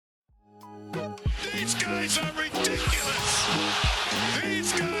guys are ridiculous.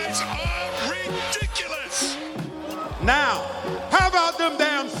 These guys are ridiculous. Now, how about them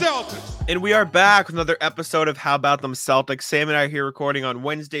damn Celtics? And we are back with another episode of How About Them Celtics. Sam and I are here recording on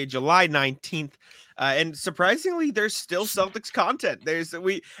Wednesday, July 19th. And surprisingly, there's still Celtics content.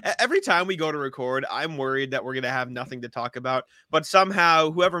 Every time we go to record, I'm worried that we're going to have nothing to talk about. But somehow,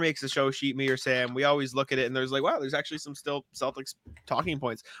 whoever makes the show sheet, me or Sam, we always look at it and there's like, wow, there's actually some still Celtics talking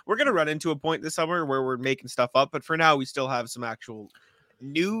points. We're going to run into a point this summer where we're making stuff up. But for now, we still have some actual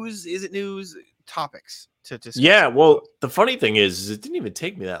news. Is it news? Topics to discuss. Yeah, well, the funny thing is it didn't even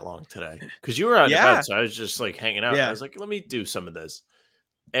take me that long today because you were out and about, so I was just like hanging out. Yeah. And I was like, let me do some of this.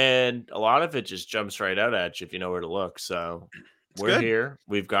 And a lot of it just jumps right out at you if you know where to look. So we're here.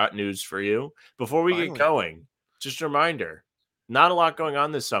 We've got news for you. Before we get going, just a reminder, not a lot going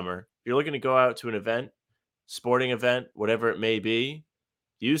on this summer. If you're looking to go out to an event, sporting event, whatever it may be,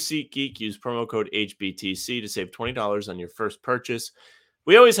 use SeatGeek, use promo code HBTC to save $20 on your first purchase.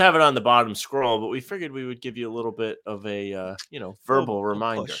 We always have it on the bottom scroll, but we figured we would give you a little bit of a, verbal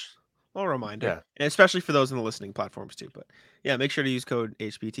reminder. A little reminder. Yeah. And especially for those in the listening platforms too. But yeah, make sure to use code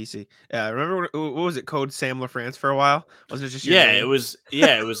HBTC. Remember what was it? Code Sam LaFrance for a while? Wasn't it just your name? It was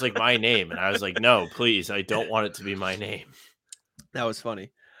like my name. And I was like, no, please, I don't want it to be my name. That was funny.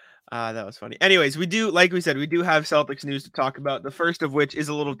 Anyways, like we said, we do have Celtics news to talk about. The first of which is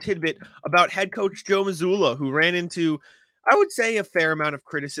a little tidbit about head coach Joe Mazzulla, who ran into, I would say, a fair amount of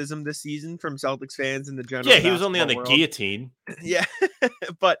criticism this season from Celtics fans in the general. Yeah, he was only on the world. guillotine. Yeah,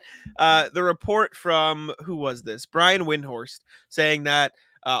 but the report from, who was this? Brian Windhorst, saying that,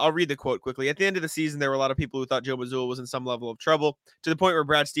 I'll read the quote quickly. At the end of the season, there were a lot of people who thought Joe Mazzulla was in some level of trouble, to the point where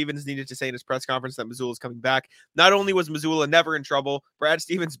Brad Stevens needed to say in his press conference that Mazzulla is coming back. Not only was Mazzulla never in trouble, Brad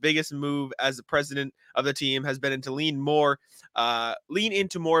Stevens' biggest move as the president of the team has been to lean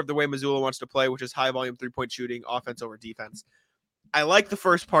into more of the way Mazzulla wants to play, which is high volume 3-point shooting, offense over defense. I like the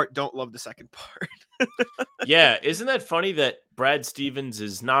first part, don't love the second part. Yeah, isn't that funny that Brad Stevens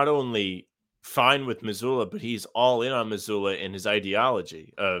is not only fine with Mazzulla, but he's all in on Mazzulla in his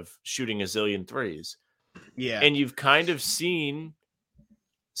ideology of shooting a zillion threes. Yeah. And you've kind of seen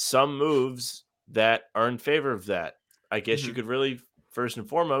some moves that are in favor of that. I guess you could really, first and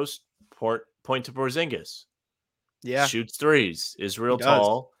foremost, point to Porzingis. Yeah. Shoots threes, is real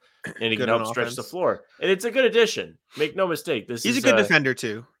tall, and he can help stretch the floor. And it's a good addition. Make no mistake. He's a good defender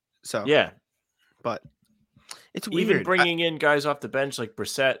too. So yeah. But it's weird. Even bringing in guys off the bench like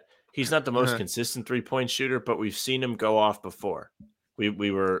Brissett, he's not the most consistent 3-point shooter, but we've seen him go off before.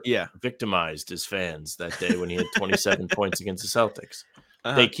 We were victimized as fans that day when he had 27 points against the Celtics.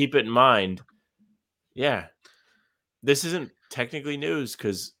 They keep it in mind. Yeah. This isn't technically news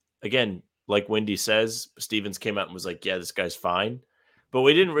because, again, like Wendy says, Stevens came out and was like, yeah, this guy's fine. But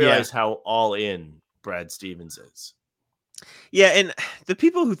we didn't realize how all in Brad Stevens is. Yeah, and the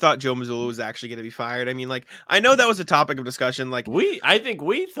people who thought Joe Mazzulla was actually going to be fired, I mean, like, I know that was a topic of discussion. Like, I think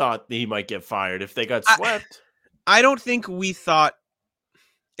we thought he might get fired if they got swept. I don't think we thought,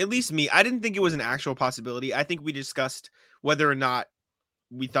 at least me, I didn't think it was an actual possibility. I think we discussed whether or not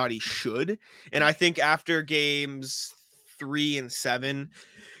we thought he should. And I think after games 3 and 7,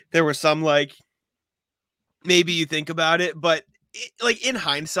 there was some, like, maybe you think about it, but in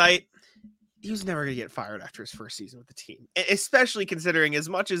hindsight, he was never going to get fired after his first season with the team, especially considering as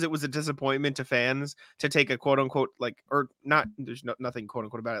much as it was a disappointment to fans to take a quote unquote, there's nothing quote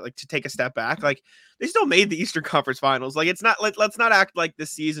unquote about it, like to take a step back. Like they still made the Eastern Conference Finals. Like it's not, let's not act like this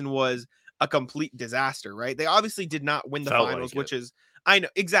season was a complete disaster, right? They obviously did not win the finals, which is, I know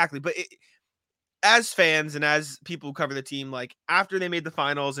exactly. But as fans and as people who cover the team, like after they made the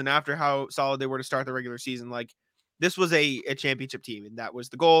finals and after how solid they were to start the regular season, like, this was a championship team, and that was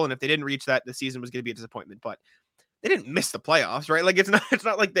the goal. And if they didn't reach that, the season was going to be a disappointment. But they didn't miss the playoffs, right? Like it's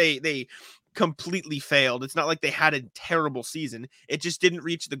not like they completely failed. It's not like they had a terrible season. It just didn't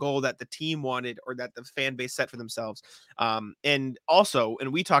reach the goal that the team wanted or that the fan base set for themselves. And also,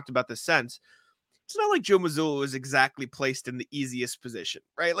 and we talked about this since, it's not like Joe Mazzulla was exactly placed in the easiest position,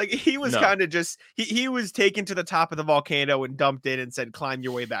 right? Like he was kind of just, he was taken to the top of the volcano and dumped in and said, climb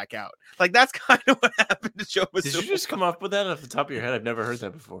your way back out. Like that's kind of what happened to Joe Mazzulla. Did you just come up with that off the top of your head? I've never heard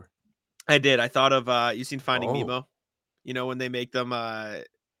that before. I did. I thought of, you seen Finding Nemo? You know, when they make them I've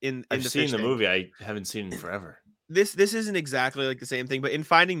the seen the tank. movie. I haven't seen it in forever. This isn't exactly like the same thing, but in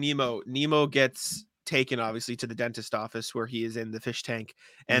Finding Nemo, Nemo gets taken obviously to the dentist office where he is in the fish tank,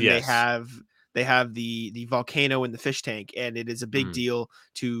 and they have the volcano in the fish tank, and it is a big deal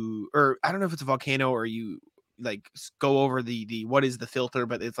to, or I don't know if it's a volcano or go over the what is the filter,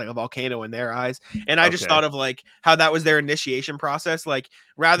 but it's like a volcano in their eyes. And I just thought of like how that was their initiation process. Like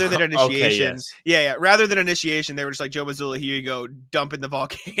rather than initiation, rather than initiation, they were just like, Joe Mazzulla, here you go, dump in the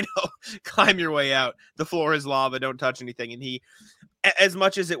volcano, climb your way out. The floor is lava, don't touch anything. And he, as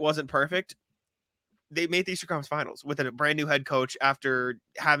much as it wasn't perfect, they made the Eastern Conference Finals with a brand new head coach after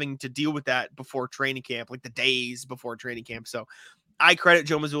having to deal with that before training camp, like the days before training camp. So I credit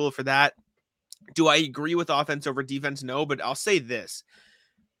Joe Mazzulla for that. Do I agree with offense over defense? No, but I'll say this.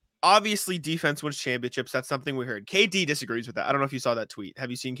 Obviously, defense wins championships. That's something we heard. KD disagrees with that. I don't know if you saw that tweet. Have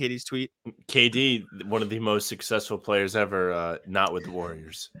you seen KD's tweet? KD, one of the most successful players ever, not with the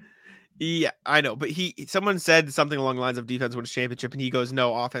Warriors. Yeah, I know, but someone said something along the lines of defense wins championship, and he goes,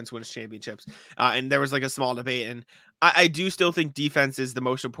 no, offense wins championships. And there was like a small debate, and I do still think defense is the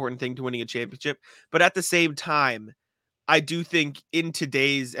most important thing to winning a championship. But at the same time, I do think in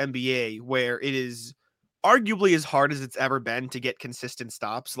today's NBA, where it is arguably as hard as it's ever been to get consistent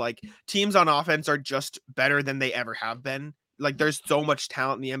stops, like teams on offense are just better than they ever have been. Like there's so much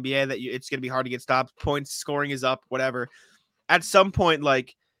talent in the NBA that it's going to be hard to get stops. Points scoring is up, whatever. At some point,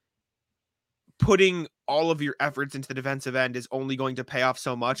 like, putting all of your efforts into the defensive end is only going to pay off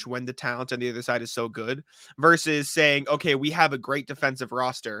so much when the talent on the other side is so good, versus saying, okay, we have a great defensive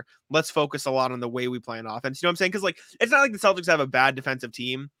roster. Let's focus a lot on the way we play on offense. You know what I'm saying? Because like, it's not like the Celtics have a bad defensive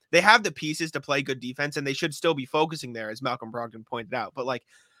team. They have the pieces to play good defense, and they should still be focusing there, as Malcolm Brogdon pointed out. But like,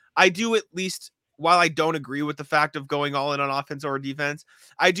 I do, at least, while I don't agree with the fact of going all in on offense or defense,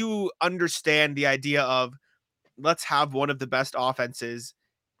 I do understand the idea of let's have one of the best offenses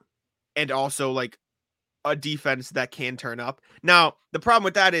and also like a defense that can turn up. Now, the problem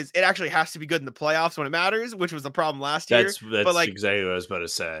with that is it actually has to be good in the playoffs when it matters, which was the problem last year. That's but like, exactly what I was about to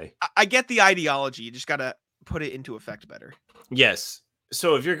say. I get the ideology. You just got to put it into effect better. Yes.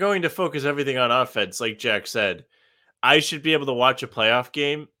 So if you're going to focus everything on offense, like Jack said, I should be able to watch a playoff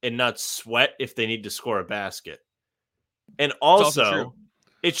game and not sweat if they need to score a basket. And also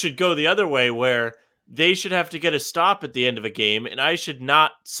it should go the other way, where they should have to get a stop at the end of a game, and I should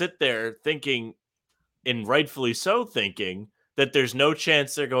not sit there thinking, and rightfully so thinking, that there's no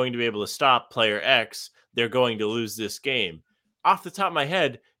chance they're going to be able to stop player X. They're going to lose this game. Off the top of my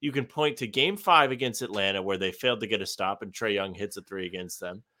head, you can point to Game 5 against Atlanta, where they failed to get a stop and Trae Young hits a 3 against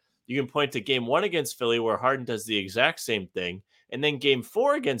them. You can point to Game 1 against Philly, where Harden does the exact same thing. And then Game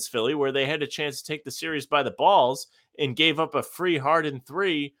 4 against Philly, where they had a chance to take the series by the balls and gave up a free Harden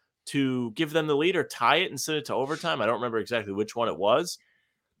 3 to give them the lead or tie it and send it to overtime. I don't remember exactly which one it was,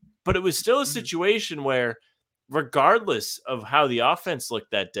 but it was still a situation where, regardless of how the offense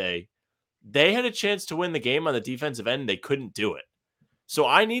looked that day, they had a chance to win the game on the defensive end. And they couldn't do it. So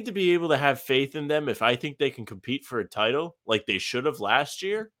I need to be able to have faith in them if I think they can compete for a title like they should have last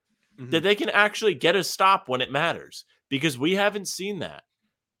year, that they can actually get a stop when it matters, because we haven't seen that.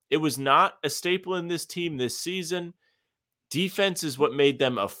 It was not a staple in this team this season. Defense is what made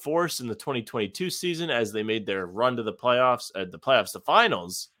them a force in the 2022 season as they made their run to the playoffs, the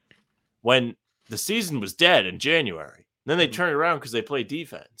finals, when the season was dead in January. Then they turned it around because they played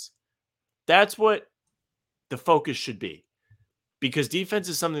defense. That's what the focus should be, because defense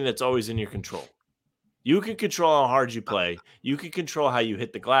is something that's always in your control. You can control how hard you play. You can control how you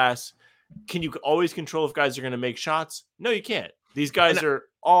hit the glass. Can you always control if guys are going to make shots? No, you can't. These guys are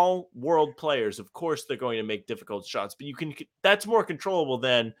all world players. Of course, they're going to make difficult shots, but that's more controllable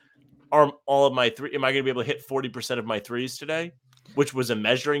than all of my three. Am I going to be able to hit 40% of my threes today, which was a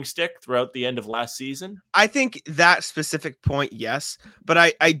measuring stick throughout the end of last season? I think that specific point, yes, but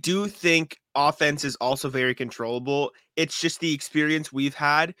I do think offense is also very controllable. It's just the experience we've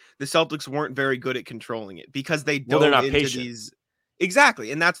had. The Celtics weren't very good at controlling it because they're not into patient. These.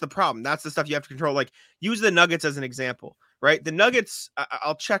 Exactly. And that's the problem. That's the stuff you have to control. Like, use the Nuggets as an example, right? The Nuggets,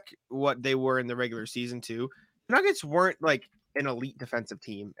 I'll check what they were in the regular season too. The Nuggets weren't like an elite defensive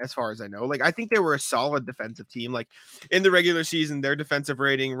team as far as I know. Like, I think they were a solid defensive team. Like, in the regular season, their defensive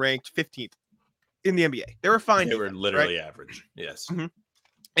rating ranked 15th in the NBA. They were fine. They were literally average. Yes. Mm-hmm.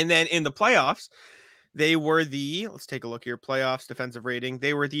 And then in the playoffs, they were let's take a look here, playoffs defensive rating.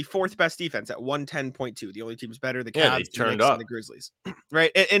 They were the fourth best defense at 110.2. The only teams better, the Cavs, the Knicks, and the Grizzlies.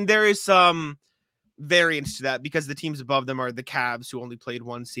 Right. And there is some variance to that because the teams above them are the Cavs, who only played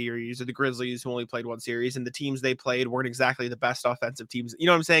one series, or the Grizzlies, who only played one series, and the teams they played weren't exactly the best offensive teams. You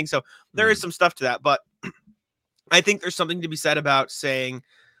know what I'm saying? So there is some stuff to that, but I think there's something to be said about saying,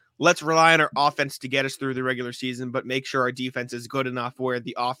 let's rely on our offense to get us through the regular season, but make sure our defense is good enough where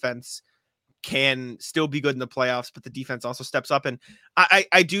the offense can still be good in the playoffs, but the defense also steps up. And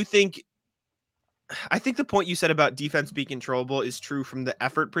I do think I think the point you said about defense being controllable is true from the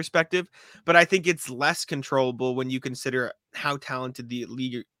effort perspective, but I think it's less controllable when you consider how talented the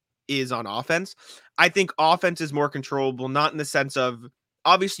league is on offense. I think offense is more controllable, not in the sense of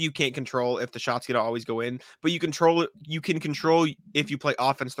obviously you can't control if the shot's gonna always go in, but you control it. You can control if you play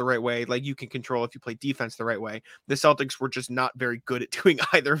offense the right way, like you can control if you play defense the right way. The Celtics were just not very good at doing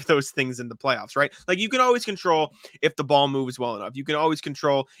either of those things in the playoffs, right? Like you can always control if the ball moves well enough. You can always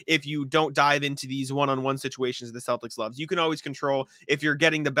control if you don't dive into these one-on-one situations the Celtics loves. You can always control if you're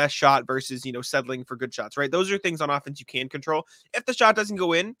getting the best shot versus, settling for good shots, right? Those are things on offense you can control. If the shot doesn't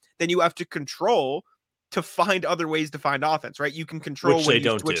go in, then you have to control to find other ways to find offense, right? You can control Which when they you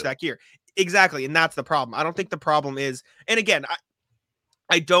don't switch do. that gear. Exactly. And that's the problem. I don't think the problem is, and again,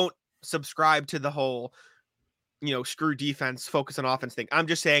 I don't subscribe to the whole, screw defense, focus on offense thing. I'm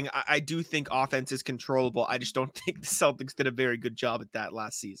just saying I do think offense is controllable. I just don't think the Celtics did a very good job at that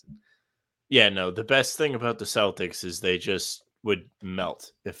last season. Yeah, no, the best thing about the Celtics is they just would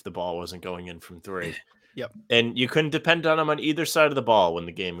melt if the ball wasn't going in from three. Yep. And you couldn't depend on them on either side of the ball when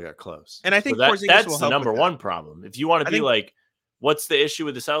the game got close. And I think that's will the help number with that. one problem. If you want to be like, what's the issue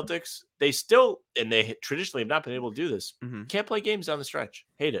with the Celtics? They still, and they traditionally have not been able to do this, can't play games down the stretch.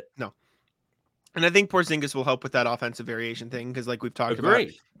 Hate it. No. And I think Porzingis will help with that offensive variation thing because, like we've talked about,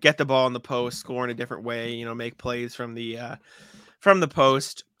 get the ball in the post, score in a different way, make plays from the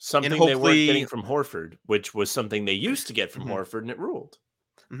post. Something and they weren't getting from Horford, which was something they used to get from Horford, and it ruled.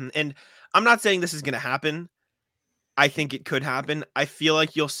 And I'm not saying this is going to happen. I think it could happen. I feel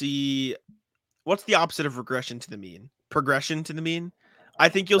like you'll see what's the opposite of regression to the mean? Progression to the mean. I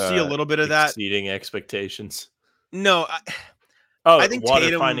think you'll see a little bit of that. Exceeding expectations. No. I think water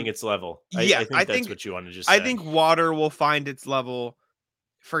Tatum, finding its level. Yeah, I think that's what you want to just say. I think water will find its level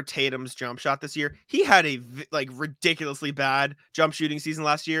for Tatum's jump shot this year. He had a ridiculously bad jump shooting season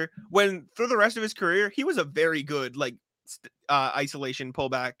last year when for the rest of his career, he was a very good isolation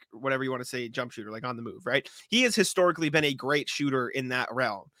pullback, whatever you want to say, jump shooter, like on the move, right? He has historically been a great shooter in that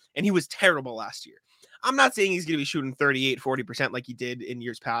realm, and he was terrible last year. I'm not saying he's going to be shooting 38-40% like he did in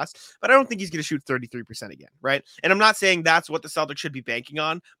years past, but I don't think he's going to shoot 33% again, right? And I'm not saying that's what the Celtics should be banking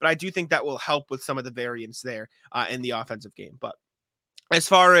on, but I do think that will help with some of the variance there in the offensive game. But as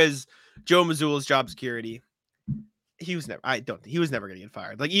far as Joe Mazzulla's job security, he was never going to get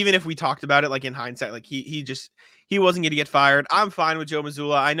fired. Like, even if we talked about it, like in hindsight, like he wasn't going to get fired. I'm fine with Joe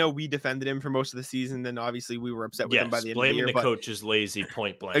Mazzulla. I know we defended him for most of the season. Then obviously we were upset with him by the end of the year. Blaming the coach is lazy,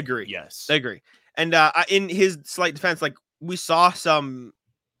 point blank. Agree. Yes. Agree. And in his slight defense, like we saw some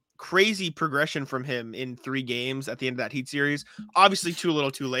crazy progression from him in 3 games at the end of that Heat series. Obviously too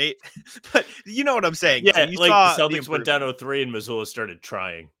little too late, but you know what I'm saying. Yeah, the Celtics went down 0-3 and Mazzulla started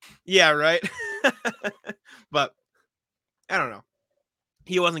trying. Yeah, right. But I don't know.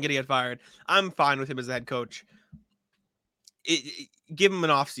 He wasn't going to get fired. I'm fine with him as a head coach. Give him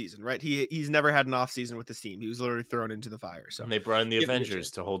an off season, right? He's never had an off season with this team. He was literally thrown into the fire. So and they brought in the Avengers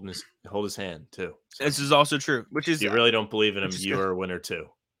to hold his hand too. So this is also true. Which is, if you really don't believe in him, you are a winner too.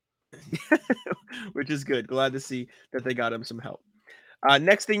 Which is good. Glad to see that they got him some help.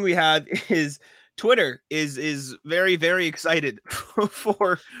 Next thing we have is Twitter is very, very excited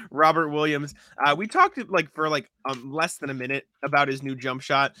for Robert Williams. We talked for less than a minute about his new jump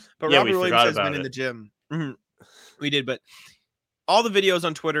shot, but Robert Williams has been in the gym. Mm-hmm. We did, but all the videos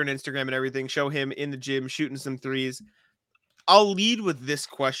on Twitter and Instagram and everything show him in the gym shooting some threes. I'll lead with this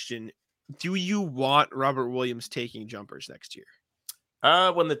question. Do you want Robert Williams taking jumpers next year?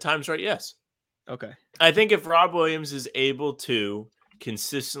 When the time's right, yes. Okay. I think if Rob Williams is able to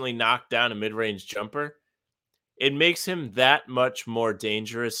consistently knock down a mid-range jumper, it makes him that much more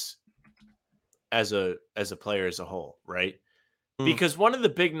dangerous as a player as a whole, right? Because one of the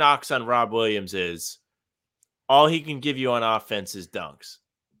big knocks on Rob Williams is all he can give you on offense is dunks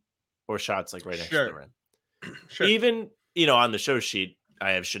or shots like right next to the rim. Sure. Even, on the show sheet,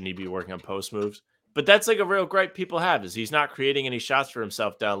 I have shouldn't he be working on post moves? But that's like a real gripe people have is he's not creating any shots for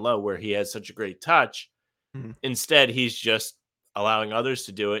himself down low where he has such a great touch. Mm-hmm. Instead, he's just allowing others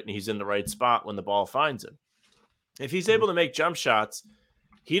to do it, and he's in the right spot when the ball finds him. If he's able to make jump shots,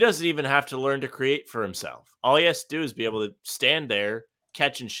 he doesn't even have to learn to create for himself. All he has to do is be able to stand there,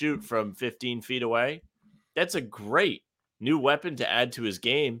 catch and shoot from 15 feet away. That's a great new weapon to add to his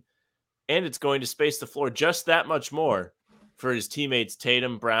game, and it's going to space the floor just that much more for his teammates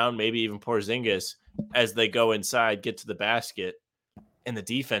Tatum, Brown, maybe even Porzingis as they go inside, get to the basket, and the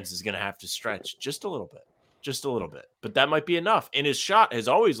defense is going to have to stretch just a little bit. But that might be enough. And his shot has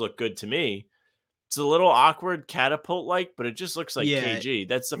always looked good to me. It's a little awkward, catapult-like, but it just looks like KG.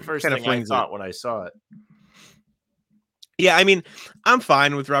 That's the first thing I thought when I saw it. Yeah, I mean, I'm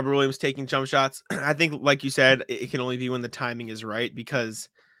fine with Robert Williams taking jump shots. I think, like you said, it can only be when the timing is right because,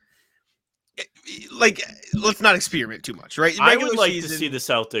 like, let's not experiment too much, right? I would Regular like to see season, the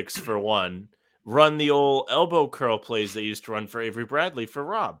Celtics, for one, run the old elbow curl plays they used to run for Avery Bradley for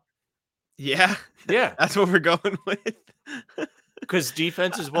Rob. yeah, Yeah. that's what we're going with. Because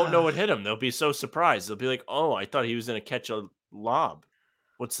defenses won't know what hit him. They'll be so surprised. They'll be like, oh, I thought he was going to catch a lob.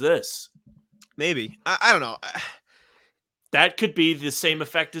 What's this? Maybe. I don't know. That could be the same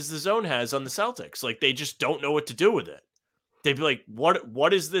effect as the zone has on the Celtics. Like, they just don't know what to do with it. They'd be like,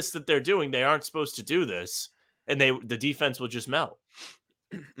 what is this that they're doing? They aren't supposed to do this. And the defense will just melt.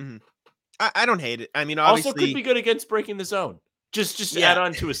 Mhm. I don't hate it. I mean, Also obviously, could be good against breaking the zone. Just Yeah. add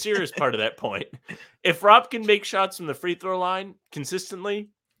on to a serious part of that point. If Rob can make shots from the free throw line consistently,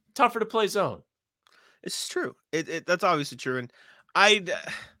 tougher to play zone. it's true. That's obviously true. And I'd.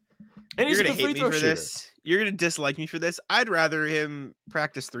 And he's You're a gonna good free hate me throw for shooter. this. You're gonna dislike me for this. I'd rather him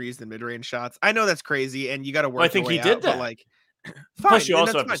practice threes than mid-range shots. I know that's crazy, and you got to work. Well, I think your way he did out, but that. like, fine. Plus, you and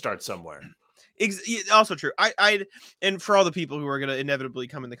also that's have fine. to start somewhere. Also true. I and for all the people who are gonna inevitably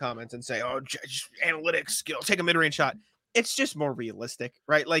come in the comments and say, "Oh, just analytics skill, take a mid-range shot." It's just more realistic,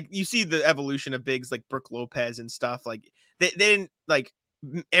 right? Like you see the evolution of bigs like Brooke Lopez and stuff. Like they didn't like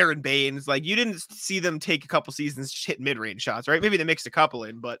Aaron Baines. Like you didn't see them take a couple seasons hit mid-range shots, right? Maybe they mixed a couple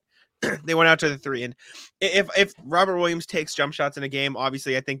in, but they went out to the three. And if Robert Williams takes jump shots in a game,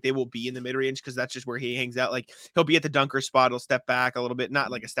 obviously I think they will be in the mid range because that's just where he hangs out. Like he'll be at the dunker spot, he'll step back a little bit,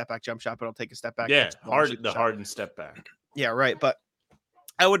 not like a step back jump shot, but he'll take a step back. Yeah, Shot. hardened step back. Yeah, right. But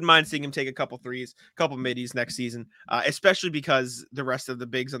I wouldn't mind seeing him take a couple threes, a couple middies next season, especially because the rest of the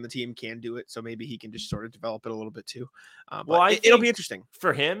bigs on the team can do it. So maybe he can just sort of develop it a little bit too. Well, it'll be interesting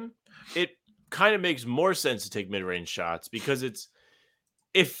for him. It kind of makes more sense to take mid-range shots because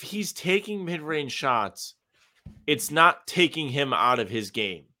if he's taking mid-range shots, it's not taking him out of his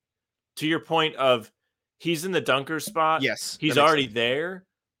game. To your point of he's in the dunker spot. Yes, he's already there.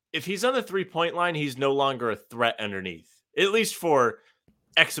 If he's on the 3-point line, he's no longer a threat underneath, at least for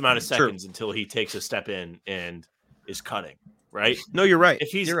X amount of seconds until he takes a step in and is cutting, right? No, you're right. If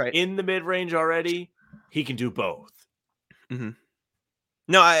he's right. in the mid-range already, he can do both. Mm-hmm.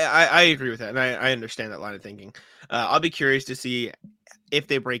 No, I agree with that, and I understand that line of thinking. I'll be curious to see if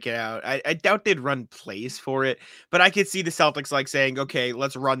they break it out. I doubt they'd run plays for it, but I could see the Celtics like saying, okay,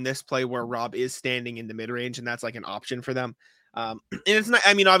 let's run this play where Rob is standing in the mid-range, and that's like an option for them. And it's not,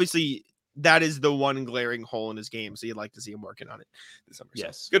 I mean, obviously that is the one glaring hole in his game, so you'd like to see him working on it this summer.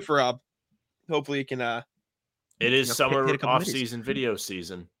 Yes. So good for Rob. Hopefully it can it is summer off-season video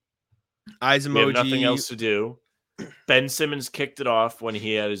season. Eyes emoji. We have nothing else to do. Ben Simmons kicked it off when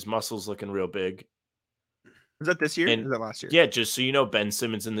he had his muscles looking real big. Was that this year? Or was that last year? Yeah, just so you know, Ben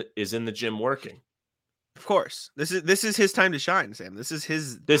Simmons is in the gym working. Of course. This is his time to shine, Sam. This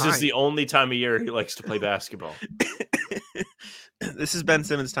is the only time of year he likes to play basketball. This is Ben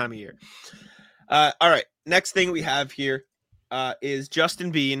Simmons' time of year. All right. Next thing we have here is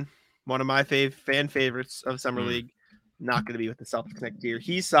Justin Bean, one of my fan favorites of Summer League. Not going to be with the Celtics next year.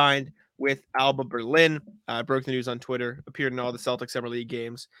 He signed with Alba Berlin. Broke the news on Twitter. Appeared in all the Celtics Summer League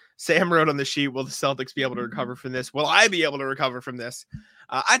games. Sam wrote on the sheet, will the Celtics be able to recover from this? Will I be able to recover from this?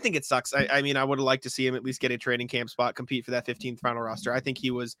 I think it sucks. I mean, I would have liked to see him at least get a training camp spot, compete for that 15th final roster. I think he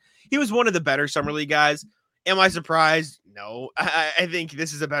was one of the better Summer League guys. Am I surprised? No. I think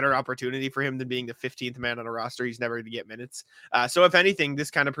this is a better opportunity for him than being the 15th man on a roster. He's never going to get minutes. So if anything, this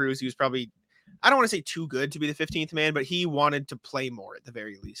kind of proves he was probably, I don't want to say too good to be the 15th man, but he wanted to play more at the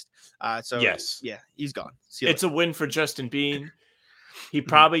very least. So yes, yeah, he's gone. It's a win for Justin Bean. He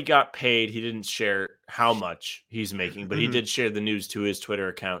probably got paid. He didn't share how much he's making, but he did share the news to his Twitter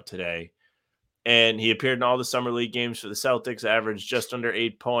account today. And he appeared in all the Summer League games for the Celtics, averaged just under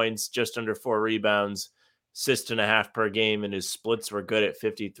 8 points, just under 4 rebounds, assist and a half per game, and his splits were good at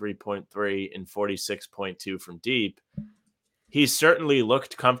 53.3 and 46.2 from deep. He certainly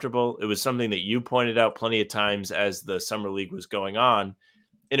looked comfortable. It was something that you pointed out plenty of times as the Summer League was going on.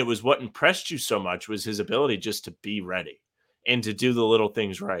 And it was what impressed you so much was his ability just to be ready and to do the little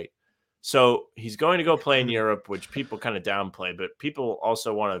things right. So he's going to go play in Europe, which people kind of downplay, but people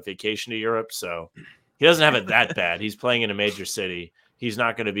also want a vacation to Europe. So he doesn't have it that bad. He's playing in a major city. He's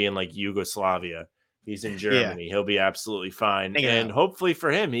not going to be in like Yugoslavia. He's in Germany. Yeah. He'll be absolutely fine. And hopefully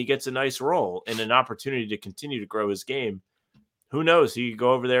for him, he gets a nice role and an opportunity to continue to grow his game. Who knows? He could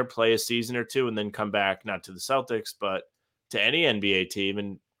go over there, play a season or two, and then come back, not to the Celtics, but to any NBA team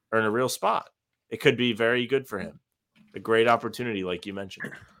and earn a real spot. It could be very good for him. A great opportunity, like you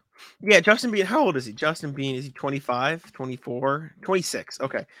mentioned. Yeah, Justin Bean, how old is he? Justin Bean, is he 25, 24, 26?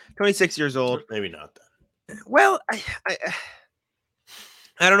 Okay, 26 years old. Maybe not that. Well,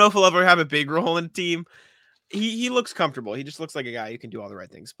 I don't know if he'll ever have a big role in the team. He looks comfortable. He just looks like a guy who can do all the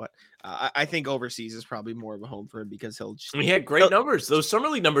right things. But I think overseas is probably more of a home for him because he had great numbers. Those summer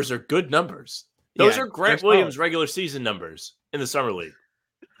league numbers are good numbers. Those are Grant Williams regular season numbers in the summer league.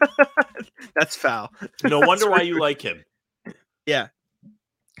 That's foul. No wonder why you like him. Yeah,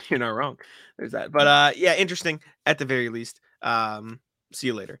 you're not wrong. There's that. But yeah, interesting at the very least. See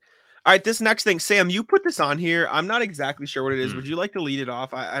you later. All right, this next thing, Sam, you put this on here. I'm not exactly sure what it is. Would you like to lead it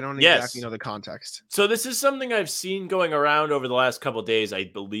off? I don't exactly know the context. So this is something I've seen going around over the last couple of days. I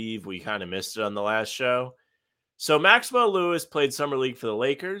believe we kind of missed it on the last show. So Maxwell Lewis played Summer League for the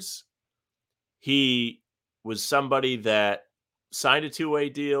Lakers. He was somebody that signed a two-way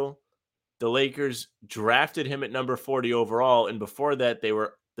deal. The Lakers drafted him at number 40 overall. And before that,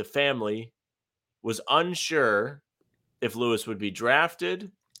 the family was unsure if Lewis would be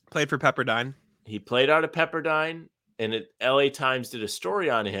drafted. Played for Pepperdine. He played out of Pepperdine, and LA Times did a story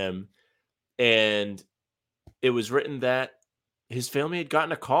on him, and it was written that his family had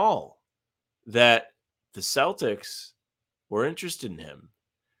gotten a call that the Celtics were interested in him.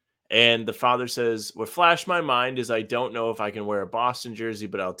 And the father says, what flashed my mind is I don't know if I can wear a Boston jersey,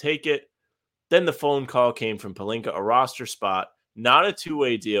 but I'll take it. Then the phone call came from Pelinka, a roster spot. Not a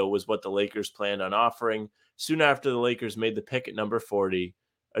two-way deal was what the Lakers planned on offering. Soon after the Lakers made the pick at number 40,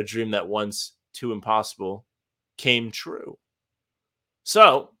 a dream that once too impossible came true.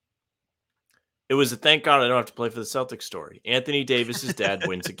 So it was a thank God I don't have to play for the Celtics story. Anthony Davis's dad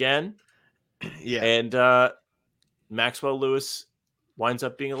wins again. Yeah. And Maxwell Lewis winds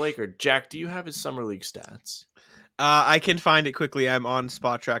up being a Laker. Jack, do you have his summer league stats? I can find it quickly. I'm on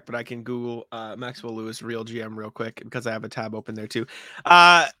Spot Track, but I can Google Maxwell Lewis real GM real quick because I have a tab open there too.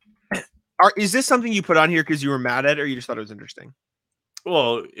 Is this something you put on here because you were mad at it or you just thought it was interesting?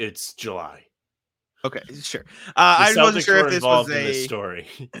 Well, it's July. Okay, sure. I just wasn't sure if this was a story.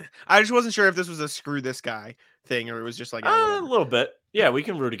 I just wasn't sure if this was a screw this guy thing or it was just like a little bit. Yeah, we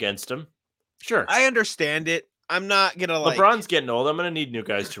can root against him. Sure. I understand it. I'm not gonna LeBron's getting old. I'm gonna need new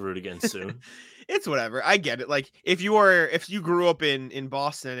guys to root against soon. It's whatever. I get it. Like if you grew up in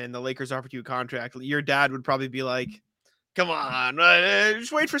Boston and the Lakers offered you a contract, your dad would probably be like, come on,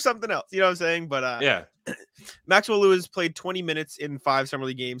 just wait for something else. You know what I'm saying? But yeah. Maxwell Lewis played 20 minutes in 5 summer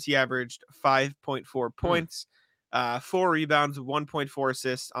league games. He averaged 5.4 points, 4 rebounds, 1.4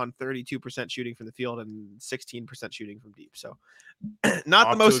 assists on 32% shooting from the field and 16% shooting from deep. So not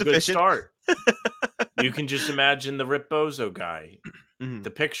the most efficient start. You can just imagine the Rip Bozo guy,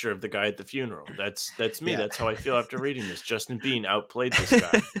 the picture of the guy at the funeral. That's me. Yeah. That's how I feel after reading this. Justin Bean outplayed this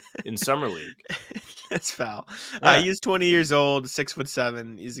guy in summer league. That's foul. Yeah. He's 20 years old,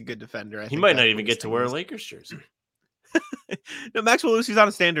 6'7". He's a good defender. He might not even get to wear a Lakers jersey. No, Maxwell Lewis, he's on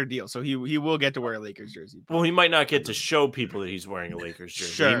a standard deal, so he will get to wear a Lakers jersey. Well, he might not get to show people that he's wearing a Lakers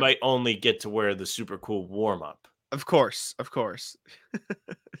jersey. Sure. He might only get to wear the super cool warm up. Of course.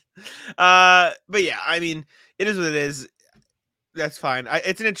 But yeah, I mean, it is what it is. That's fine.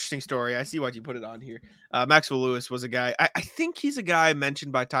 It's an interesting story. I see why you put it on here. Maxwell Lewis was a guy. I think he's a guy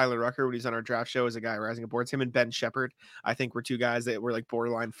mentioned by Tyler Rucker when he's on our draft show as a guy rising aboard. Him and Ben Shepherd, I think, were two guys that were like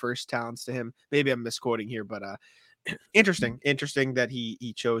borderline first talents to him. Maybe I'm misquoting here, but interesting that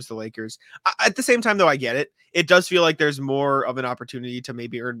he chose the Lakers. At the same time, though, I get it. It does feel like there's more of an opportunity to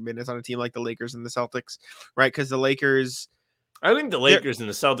maybe earn minutes on a team like the Lakers and the Celtics, right? Because the Lakers. I think the Lakers and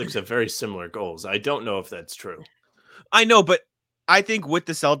the Celtics have very similar goals. I don't know if that's true. I know, but I think with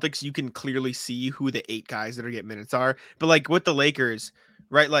the Celtics, you can clearly see who the 8 guys that are getting minutes are. But like with the Lakers,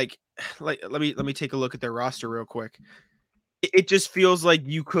 right? Like let me take a look at their roster real quick. It just feels like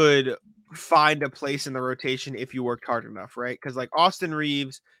you could find a place in the rotation if you worked hard enough, right? Because like Austin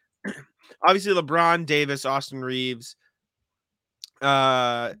Reeves, obviously LeBron, Davis, Austin Reeves,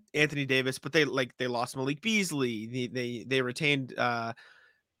 Anthony Davis, but they lost Malik Beasley. They retained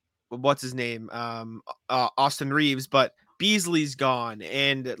what's his name? Austin Reeves, but Beasley's gone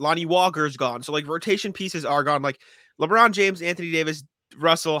and Lonnie Walker's gone. So like rotation pieces are gone. Like LeBron James, Anthony Davis,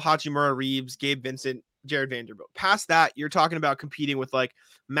 Russell, Hachimura, Reeves, Gabe Vincent, Jared Vanderbilt. Past that, you're talking about competing with like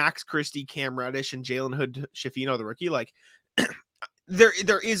Max Christie, Cam Reddish, and Jalen Hood Schifino, the rookie. Like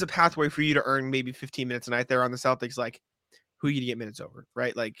there is a pathway for you to earn maybe 15 minutes a night there on the Celtics. Like who you get minutes over,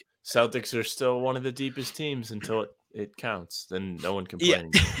 right? Like Celtics are still one of the deepest teams until it counts. Then no one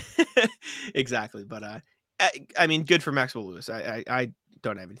complains. Yeah. Exactly. But I mean, good for Maxwell Lewis. I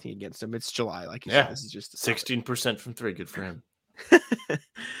don't have anything against him. It's July, like you said. This is just 16% from 3. Good for him. All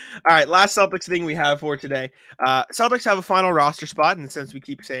right, last Celtics thing we have for today. Celtics have a final roster spot, and since we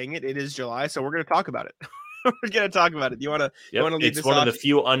keep saying it, it is July, so we're going to talk about it. we're gonna talk about it. Do you want to? You want to lead It's this one off? of the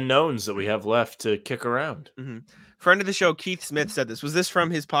few unknowns that we have left to kick around. Mm-hmm. Friend of the show, Keith Smith, said this. Was this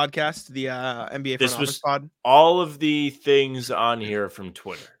from his podcast, the NBA Front Office Pod? All of the things on here from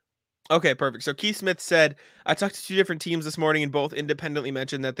Twitter. Okay, perfect. So Keith Smith said, I talked to 2 different teams this morning and both independently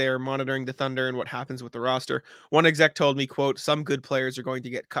mentioned that they are monitoring the Thunder and what happens with the roster. One exec told me, quote, some good players are going to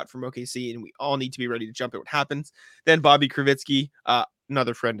get cut from OKC and we all need to be ready to jump at what happens. Then Bobby Kravitsky,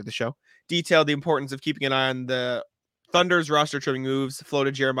 another friend of the show, detailed the importance of keeping an eye on the Thunder's roster trimming moves,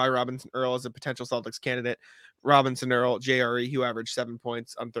 floated Jeremiah Robinson Earl as a potential Celtics candidate. Robinson Earl, JRE, who averaged 7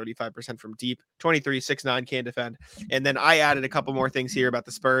 points on 35% from deep, 23, 6'9", can defend. And then I added a couple more things here about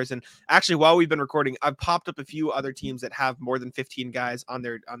the Spurs. And actually, while we've been recording, I've popped up a few other teams that have more than 15 guys on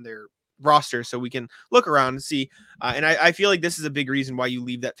their roster, so we can look around and see. And I feel like this is a big reason why you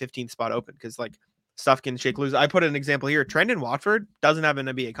leave that 15th spot open, because like stuff can shake loose. I put an example here. Trendon Watford doesn't have an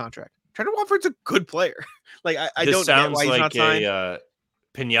NBA contract. Trendon Watford's a good player. Like I don't get why he's not signed. A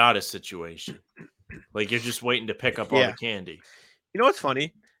pinata situation. Like you're just waiting to pick up all the candy. You know what's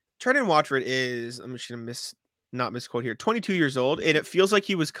funny? Trendon Watford is, I'm just gonna not misquote here, 22 years old, and it feels like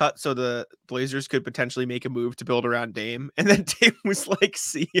he was cut so the Blazers could potentially make a move to build around Dame, and then Dame was like,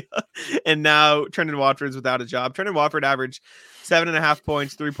 see ya. And now Trendon Watford's without a job. Trendon Watford averaged 7.5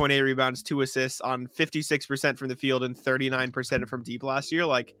 points, 3.8 rebounds, 2 assists on 56% from the field and 39% from deep last year.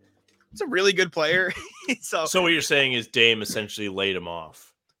 Like, it's a really good player. So what you're saying is Dame essentially laid him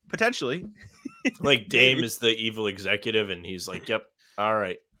off. Potentially. Like Dame is the evil executive and he's like, yep, all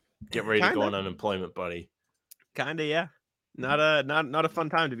right. Get ready to go on unemployment, buddy. Kinda, yeah. Not a fun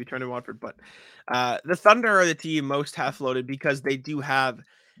time to be Trendon Watford, but the Thunder are the team most half loaded because they do have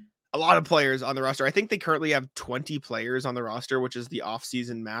a lot of players on the roster. I think they currently have 20 players on the roster, which is the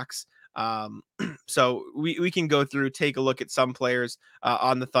off-season max. So we can go through, take a look at some players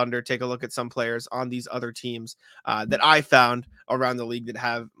on the Thunder, take a look at some players on these other teams that I found around the league that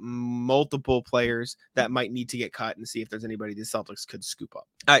have multiple players that might need to get cut, and see if there's anybody the Celtics could scoop up.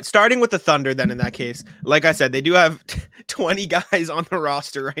 All right, starting with the Thunder, then in that case, like I said, they do have 20 guys on the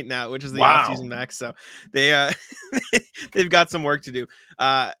roster right now, which is the off-season max. So they they've got some work to do.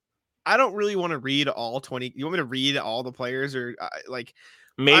 I don't really want to read all 20. You want me to read all the players, or like?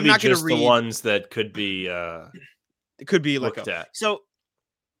 Maybe I'm not just the ones that could be looked at. So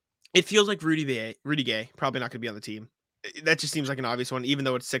it feels like Rudy Gay probably not going to be on the team. That just seems like an obvious one, even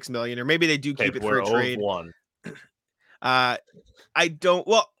though it's $6 million, or maybe they do keep it for a trade. I don't.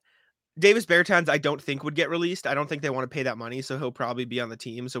 Well, Davis Bertans, I don't think would get released. I don't think they want to pay that money, so he'll probably be on the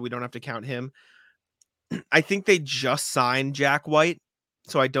team. So we don't have to count him. I think they just signed Jack White,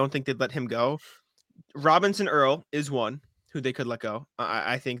 so I don't think they'd let him go. Robinson Earl is one who they could let go.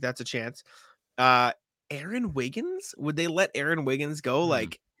 I think that's a chance. Aaron Wiggins, would they let Aaron Wiggins go?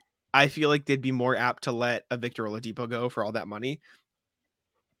 Like, I feel like they'd be more apt to let a Victor Oladipo go for all that money,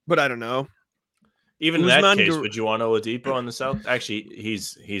 but I don't know. Even in that case, would you want Oladipo on the South? Actually,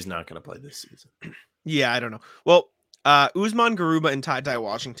 he's not going to play this season. Yeah, I don't know. Well, Usman Garuba and Ty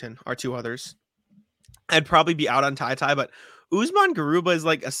Washington are 2 others. I'd probably be out on Ty, but Usman Garuba is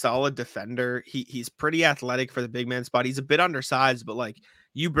like a solid defender. He's pretty athletic for the big man spot. He's a bit undersized, but like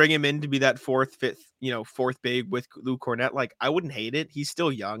you bring him in to be that 4th, 5th, 4th big with Luke Cornett. Like I wouldn't hate it. He's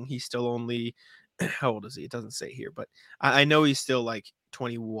still young. He's still only, how old is he? It doesn't say here, but I know he's still like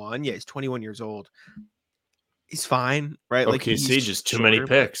 21. Yeah, he's 21 years old. He's fine, right? Like OKC just too many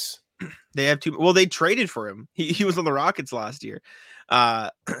picks. They have too. Well, they traded for him. He was on the Rockets last year,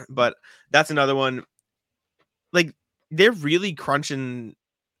 but that's another one. Like, they're really crunching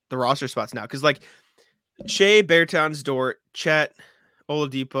the roster spots now because, like, Shea, Bertans, Dort, Chet,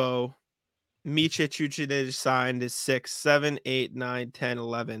 Oladipo, Micha Chuchi, they just signed is 6, 7, 8, 9, 10,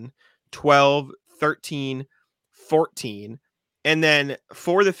 11, 12, 13, 14. And then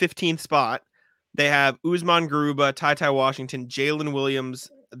for the 15th spot, they have Usman Garuba, Ty Washington, Jalen Williams,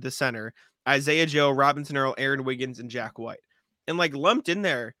 the center, Isaiah Joe, Robinson Earl, Aaron Wiggins, and Jack White. And, like, lumped in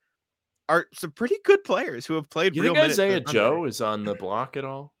there are some pretty good players who have played real minutes. You think Isaiah Joe is on the block at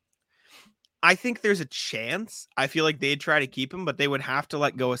all? I think there's a chance. I feel like they'd try to keep him, but they would have to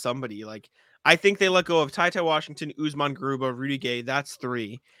let go of somebody. Like, I think they let go of Ty Washington, Usman Garuba, Rudy Gay. That's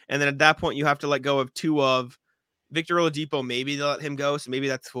 3. And then at that point, you have to let go of 2 of Victor Oladipo. Maybe they let him go, so maybe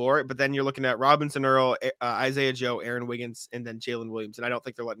that's 4. But then you're looking at Robinson Earl, Isaiah Joe, Aaron Wiggins, and then Jalen Williams. And I don't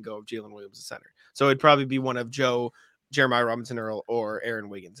think they're letting go of Jalen Williams, the center. So it'd probably be one of Joe, Jeremiah Robinson Earl, or Aaron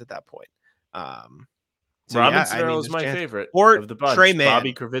Wiggins at that point. Robinson Earl is my favorite or of the bunch. Trey Mann.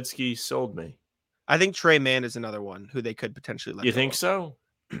 Bobby Kravitsky sold me. I think Trey Mann is another one who they could potentially let go. You think so?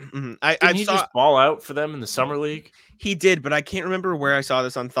 Didn't he just ball out for them in the summer league? He did, but I can't remember where I saw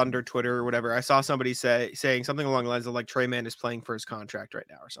this on Thunder Twitter or whatever. I saw somebody saying something along the lines of like Trey Mann is playing for his contract right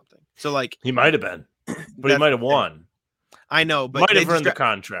now or something. So like he might have been, but he might have won. I know, but might have earned the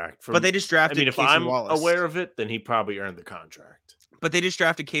contract. But they just drafted. I mean, if I'm aware of it, then he probably earned the contract. But they just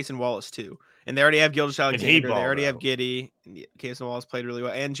drafted Case and Wallace too, and they already have Gilgeous-Alexander. They already have Giddey. Case and Wallace played really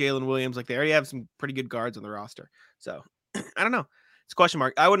well, and Jalen Williams. Like they already have some pretty good guards on the roster. So I don't know. It's a question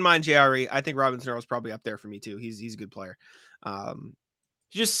mark. I wouldn't mind JRE. I think Robinson Earl's probably up there for me too. He's a good player.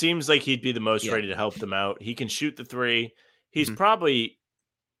 He just seems like he'd be the most ready to help them out. He can shoot the three. He's probably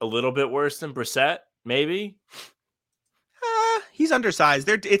a little bit worse than Brissett, maybe. He's undersized.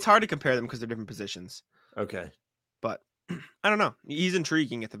 It's hard to compare them because they're different positions. Okay. But I don't know. He's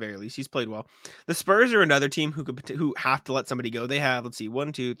intriguing at the very least. He's played well. The Spurs are another team who have to let somebody go. They have, let's see,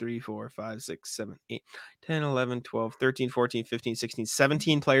 1, 2, 3, 4, 5, 6, 7, 8, 10, 11, 12, 13, 14, 15, 16,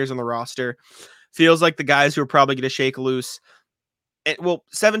 17 players on the roster. Feels like the guys who are probably going to shake loose.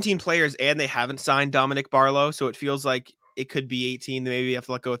 17 players, and they haven't signed Dominic Barlow, so it feels like it could be 18. Maybe they have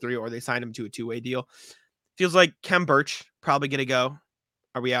to let go of 3, or they signed him to a 2-way deal. Feels like Khem Birch probably going to go.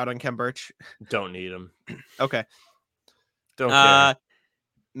 Are we out on Khem Birch? Don't need him. Okay. Don't care.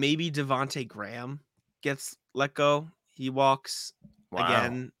 Maybe Devontae Graham gets let go. He walks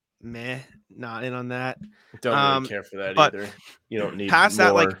again. Meh. Not in on that. Don't really care for that either. You don't need past more.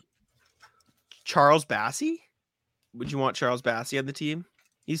 That, like Charles Bassey. Would you want Charles Bassey on the team?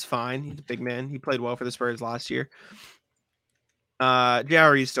 He's fine. He's a big man. He played well for the Spurs last year.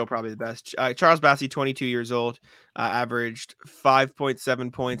 JRE is still probably the best. Charles Bassey, 22 years old, averaged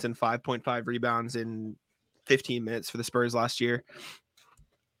 5.7 points and 5.5 rebounds in 15 minutes for the Spurs last year.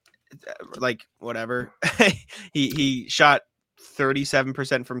 Like whatever. he shot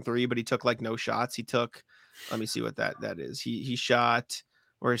 37% from 3, but he took like no shots. He took, let me see what that is. He shot,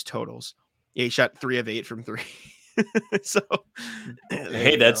 where's totals? Yeah, he shot 3 of 8 from 3. So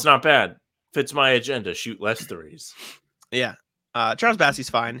hey, that's not bad. Fits my agenda. Shoot less threes. Yeah. Charles Bassey's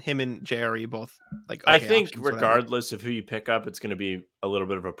fine. Him and JRE both like. Okay, I think regardless of who you pick up, it's going to be a little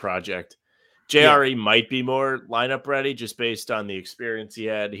bit of a project. JRE might be more lineup ready just based on the experience he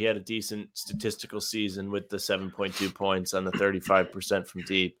had. He had a decent statistical season with the 7.2 points on the 35% from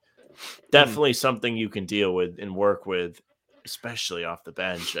deep. Definitely something you can deal with and work with, especially off the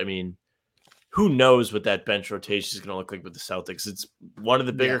bench. I mean, who knows what that bench rotation is going to look like with the Celtics? It's one of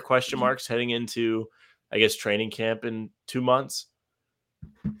the bigger question marks heading into, I guess, training camp in 2 months.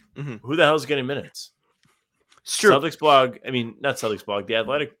 Who the hell is getting minutes? It's true. Celtics blog, I mean, not Celtics blog, The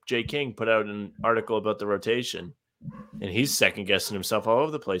Athletic, Jay King put out an article about the rotation, and he's second guessing himself all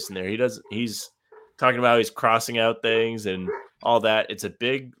over the place in there. He's talking about how he's crossing out things and all that. It's a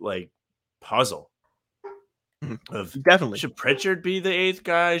big like puzzle. Of definitely, should Pritchard be the 8th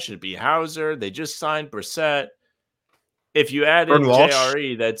guy? Should it be Hauser? They just signed Brissett. If you add in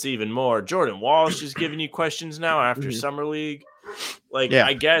JRE, that's even more. Jordan Walsh is giving you questions now after Summer League. Like,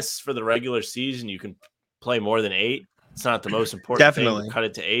 I guess for the regular season, you can play more than 8. It's not the most important thing to cut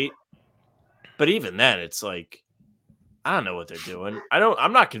it to 8. But even then, it's like, I don't know what they're doing.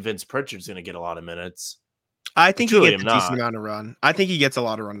 I'm not convinced Pritchard's going to get a lot of minutes. I think he gets a decent amount of run. I think he gets a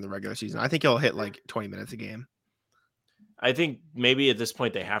lot of run in the regular season. I think he'll hit like 20 minutes a game. I think maybe at this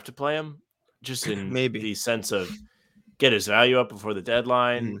point they have to play him just in the sense of get his value up before the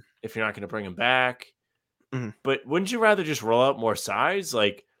deadline if you're not going to bring him back. But wouldn't you rather just roll out more size?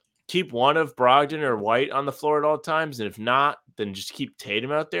 Like keep one of Brogdon or White on the floor at all times, and if not, then just keep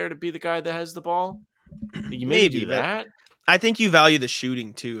Tatum out there to be the guy that has the ball? You maybe do that. I think you value the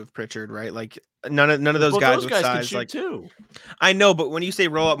shooting too of Pritchard, right? Like none of those guys with size can shoot like too. I know, but when you say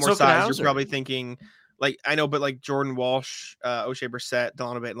roll up more size, you're probably thinking like I know, but like Jordan Walsh, O'Shea Brissett,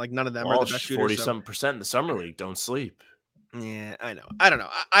 Delano Bay, like none of them are the best shooters. 40-something% in the summer league. Don't sleep. Yeah, I know. I don't know.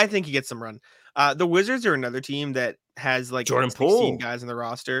 I think he gets some run. The Wizards are another team that has like Jordan 16 Poole guys on the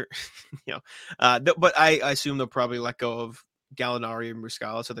roster. But I assume they'll probably let go of Gallinari and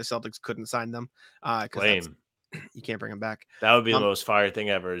Muscala, so the Celtics couldn't sign them. Lame. You can't bring them back. That would be the most fire thing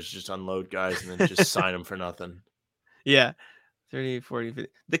ever is just unload guys and then just sign them for nothing. Yeah. 30, 40,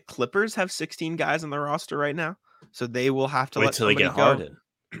 50. The Clippers have 16 guys on their roster right now, so they will have to let somebody go. Harden.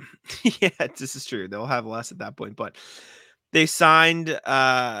 Yeah, this is true. They'll have less at that point, but they signed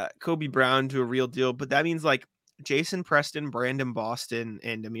Kobe Brown to a real deal, but that means like Jason Preston, Brandon Boston,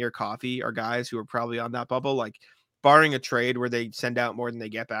 and Amir Coffey are guys who are probably on that bubble. Like barring a trade where they send out more than they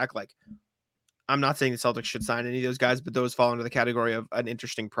get back, like I'm not saying the Celtics should sign any of those guys, but those fall into the category of an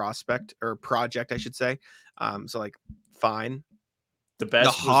interesting prospect or project, I should say. So like fine. The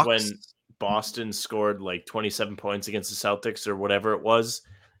best was when Boston scored like 27 points against the Celtics or whatever it was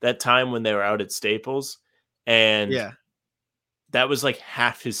that time when they were out at Staples, and Yeah. that was like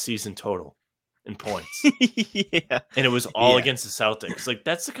half his season total in points. Yeah. And it was all against the Celtics. Like,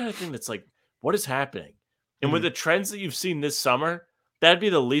 that's the kind of thing that's like, what is happening? And with the trends that you've seen this summer, that'd be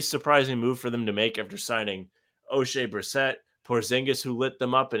the least surprising move for them to make after signing O'Shea Brissett, Porzingis, who lit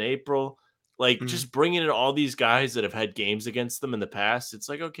them up in April. Like, just bringing in all these guys that have had games against them in the past. It's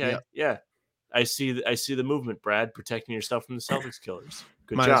like, okay, yeah, I see the movement, Brad, protecting yourself from the Celtics killers.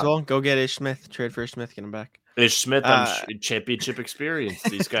 Good Might job. as well go get Ish Smith. Trade for Ish Smith, get him back. Ish Smith, championship experience.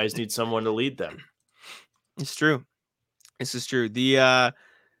 These guys need someone to lead them. It's true. This is true. The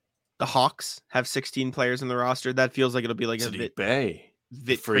Hawks have 16 players in the roster. That feels like it'll be like Vit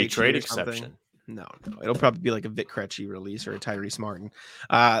free trade exception. No, it'll probably be like a Vit Krejci release or a Tyrese Martin.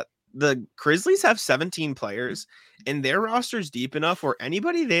 The Grizzlies have 17 players, and their roster's deep enough where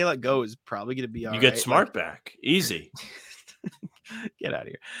anybody they let go is probably going to be all right. You get Smart back. Easy. Get out of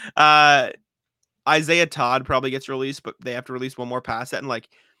here. Isaiah Todd probably gets released, but they have to release one more pass set. And like,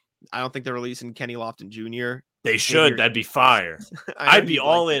 I don't think they're releasing Kenny Lofton Jr. They should. That'd be fire. I'd be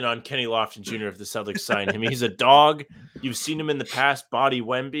all in on Kenny Lofton Jr. if the Celtics signed him. He's a dog. You've seen him in the past. Body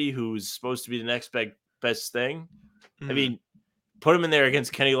Wemby, who's supposed to be the next best thing. I mean, put him in there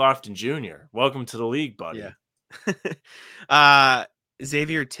against Kenny Lofton Jr. Welcome to the league, buddy. Yeah.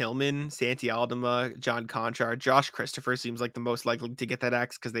 Xavier Tillman, Santi Aldama, John Conchar, Josh Christopher seems like the most likely to get that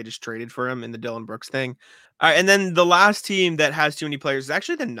X because they just traded for him in the Dylan Brooks thing. All right, and then the last team that has too many players is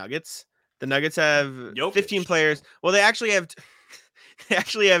actually the Nuggets. The Nuggets have 15 players. Well, they actually have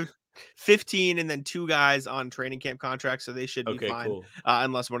 15 and then 2 guys on training camp contracts, so they should be fine. Cool.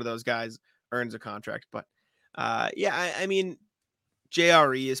 Unless one of those guys earns a contract. But I mean,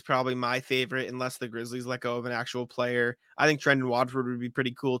 JRE is probably my favorite unless the Grizzlies let go of an actual player. I think Trendon Watford would be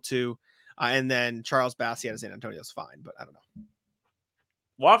pretty cool too. And then Charles Bassey out of San Antonio is fine, but I don't know.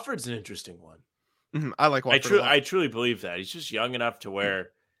 Watford's an interesting one. I like Watford. I truly believe that. He's just young enough to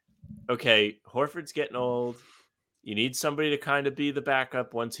where, okay, Horford's getting old. You need somebody to kind of be the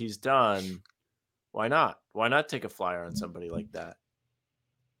backup once he's done. Why not? Why not take a flyer on somebody like that?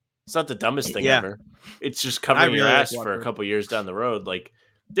 It's not the dumbest thing ever. It's just covering your ass for a couple years down the road. Like,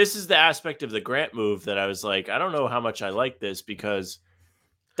 this is the aspect of the Grant move that I was like, I don't know how much I like this because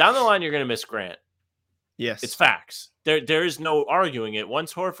down the line, you're going to miss Grant. Yes. It's facts. There is no arguing it.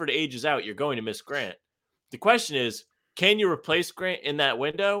 Once Horford ages out, you're going to miss Grant. The question is, can you replace Grant in that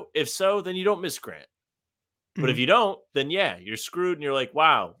window? If so, then you don't miss Grant. But if you don't, then yeah, you're screwed. And you're like,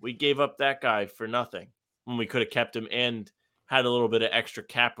 wow, we gave up that guy for nothing when we could have kept him and had a little bit of extra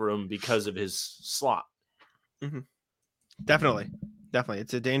cap room because of his slot. Definitely.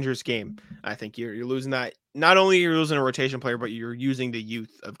 It's a dangerous game. I think you're losing that. Not only you're losing a rotation player, but you're using the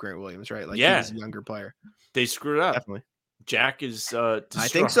youth of Grant Williams, right? Like he's a younger player. They screwed up. Definitely. Jack is distraught. I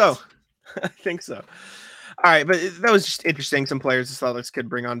think so. All right, but that was just interesting. Some players the Celtics could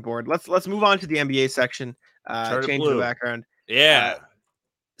bring on board. Let's move on to the NBA section. Change the background. Yeah.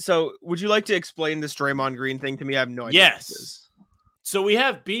 So would you like to explain this Draymond Green thing to me? I have no idea. Yes. So we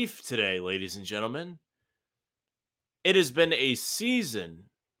have beef today, ladies and gentlemen. It has been a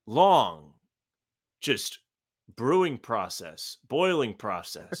season-long just boiling process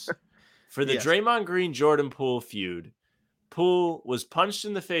for the Draymond Green-Jordan Poole feud. Poole was punched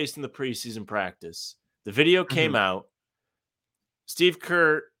in the face in the preseason practice. The video came out. Steve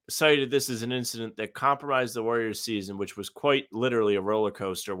Kerr cited this as an incident that compromised the Warriors season, which was quite literally a roller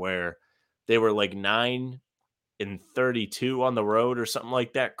coaster where they were like 9-32 on the road or something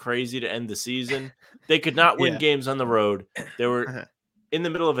like that. Crazy to end the season. They could not win games on the road. They were in the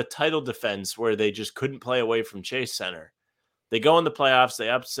middle of a title defense where they just couldn't play away from Chase Center. They go in the playoffs. They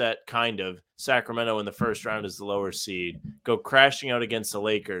upset Sacramento in the first round as the lower seed, go crashing out against the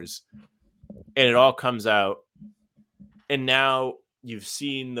Lakers, and it all comes out. And now you've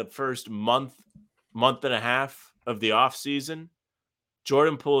seen the first month and a half of the offseason.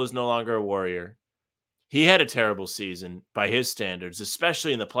 Jordan Poole is no longer a Warrior. He had a terrible season by his standards,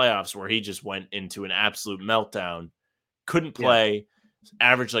 especially in the playoffs where he just went into an absolute meltdown. Couldn't play,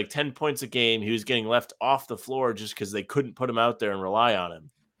 averaged like 10 points a game. He was getting left off the floor just because they couldn't put him out there and rely on him.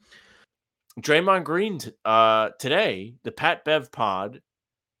 Draymond Green today, the Pat Bev pod,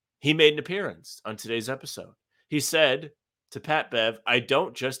 he made an appearance on today's episode. He said to Pat Bev, I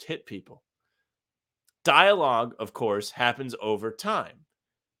don't just hit people. Dialogue, of course, happens over time.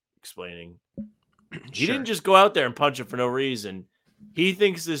 Explaining, he didn't just go out there and punch him for no reason. He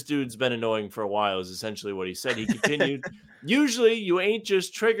thinks this dude's been annoying for a while is essentially what he said. He continued, usually you ain't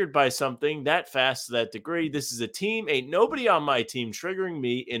just triggered by something that fast to that degree. This is a team. Ain't nobody on my team triggering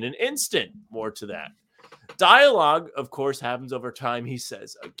me in an instant. More to that. Dialogue, of course, happens over time. He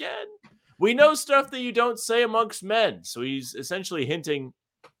says, again, we know stuff that you don't say amongst men. So he's essentially hinting,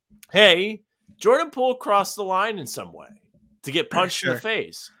 hey, Jordan Poole crossed the line in some way to get punched in the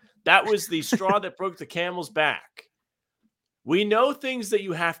face. That was the straw that broke the camel's back. We know things that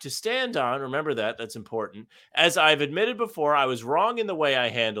you have to stand on. Remember that. That's important. As I've admitted before, I was wrong in the way I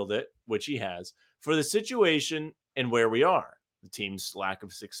handled it, which he has, for the situation and where we are, the team's lack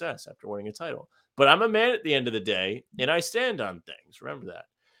of success after winning a title. But I'm a man at the end of the day, and I stand on things. Remember that.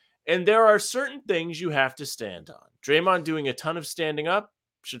 And there are certain things you have to stand on. Draymond doing a ton of standing up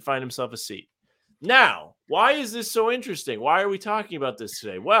should find himself a seat. Now, why is this so interesting? Why are we talking about this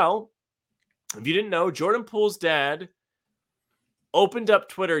today? Well, if you didn't know, Jordan Poole's dad opened up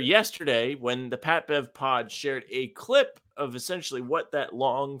Twitter yesterday when the Pat Bev pod shared a clip of essentially what that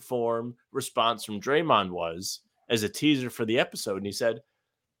long form response from Draymond was as a teaser for the episode. And he said,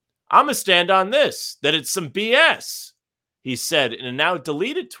 I'm going to stand on this, that it's some BS. He said in a now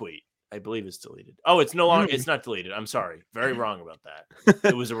deleted tweet. I believe it's deleted. Oh, it's no longer, it's not deleted. I'm sorry. Very wrong about that.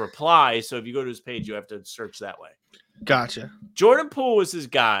 It was a reply. So if you go to his page, you have to search that way. Gotcha. Jordan Poole was his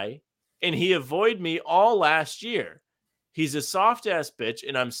guy, and he avoided me all last year. He's a soft ass bitch,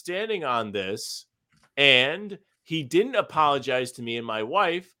 and I'm standing on this. And he didn't apologize to me and my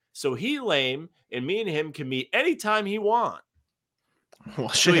wife. So he lame, and me and him can meet anytime he want. Well,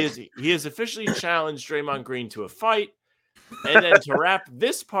 so he has officially challenged Draymond Green to a fight. And then to wrap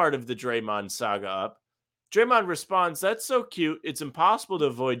this part of the Draymond saga up, Draymond responds, that's so cute. It's impossible to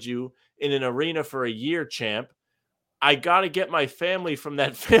avoid you in an arena for a year, champ. I got to get my family from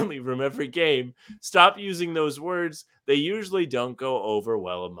that family room every game. Stop using those words. They usually don't go over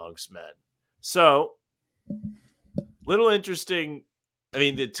well amongst men. So, little interesting. I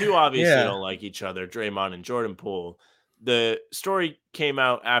mean, the two obviously don't like each other, Draymond and Jordan Poole. The story came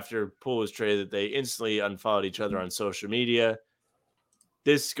out after Poole was traded that they instantly unfollowed each other on social media.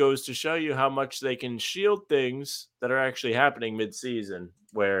 This goes to show you how much they can shield things that are actually happening mid-season,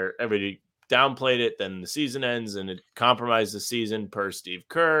 where everybody downplayed it, then the season ends, and it compromised the season per Steve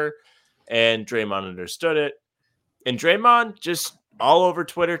Kerr, and Draymond understood it. And Draymond just all over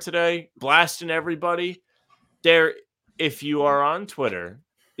Twitter today, blasting everybody. There, if you are on Twitter,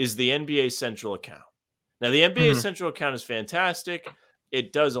 is the NBA Central account. Now, the NBA Central account is fantastic.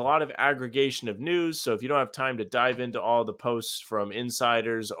 It does a lot of aggregation of news. So if you don't have time to dive into all the posts from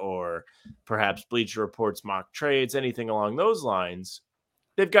insiders or perhaps Bleacher Report's mock trades, anything along those lines,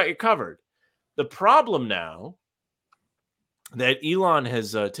 they've got you covered. The problem now that Elon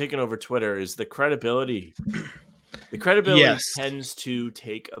has taken over Twitter is the credibility. The credibility tends to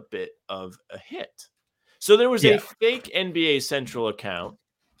take a bit of a hit. So there was a fake NBA Central account.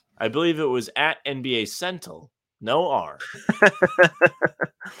 I believe it was at NBA Central, no R.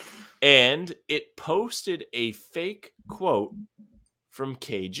 And it posted a fake quote from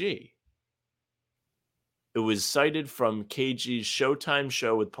KG. It was cited from KG's Showtime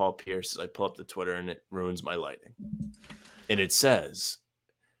show with Paul Pierce. I pull up the Twitter and it ruins my lighting. And it says,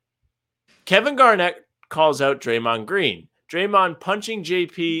 Kevin Garnett calls out Draymond Green. Draymond punching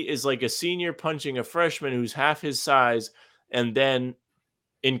JP is like a senior punching a freshman who's half his size, and then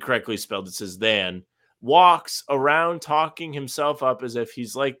incorrectly spelled, it says then, walks around talking himself up as if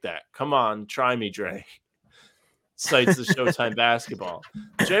he's like that. Come on, try me, Dre. Cites the Showtime basketball.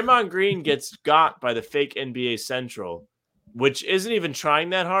 Draymond Green gets got by the fake NBA Central, which isn't even trying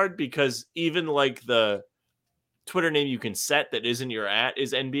that hard because even like the Twitter name you can set that isn't your at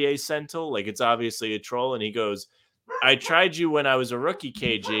is NBA Central. Like it's obviously a troll. And he goes, I tried you when I was a rookie,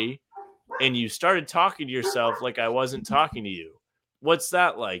 KG, and you started talking to yourself like I wasn't talking to you. What's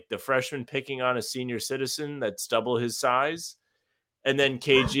that like? The freshman picking on a senior citizen that's double his size? And then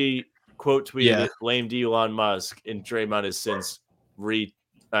KG quote tweeted it, blamed Elon Musk, and Draymond has since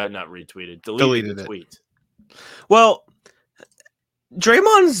deleted the tweet. Well,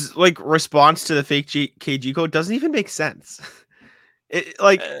 Draymond's like response to the fake KG code doesn't even make sense. It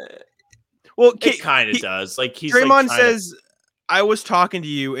kind of does. Like Draymond says, I was talking to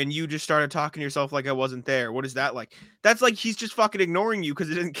you and you just started talking to yourself like I wasn't there. What is that like? That's like he's just fucking ignoring you because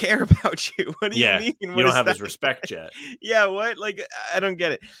he didn't care about you. What do you mean? You don't have his respect yet. Yeah, what? Like, I don't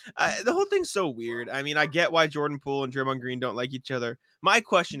get it. The whole thing's so weird. I mean, I get why Jordan Poole and Draymond Green don't like each other. My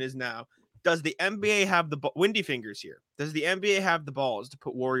question is now, does the NBA have the windy fingers here? Does the NBA have the balls to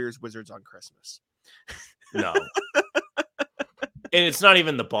put Warriors Wizards on Christmas? No. And it's not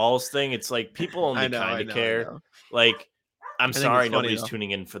even the balls thing. It's like people only kind of care. Like, I'm sorry, nobody's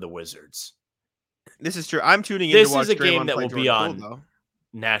tuning in for the Wizards. This is true. I'm tuning in to watch This is a game Draymond that play will Jordan be on Poole,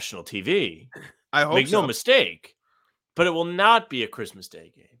 national TV. I hope Make no mistake. But it will not be a Christmas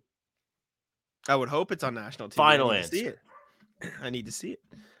Day game. I would hope it's on national TV. Final I need answer. to see it. I need to see it.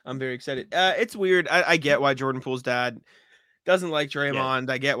 I'm very excited. It's weird. I get why Jordan Poole's dad doesn't like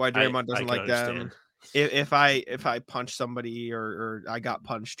Draymond. I get why Draymond doesn't like them. If I punch somebody or I got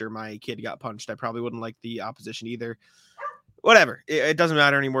punched or my kid got punched, I probably wouldn't like the opposition either. Whatever. It doesn't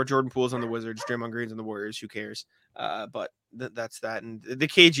matter anymore. Jordan Poole's on the Wizards. Draymond Green's on the Warriors. Who cares? But that's that. And the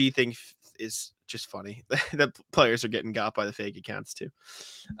KG thing is just funny. The players are getting got by the fake accounts too.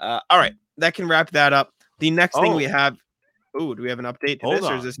 All right. That can wrap that up. The next thing we have. Oh, do we have an update to this,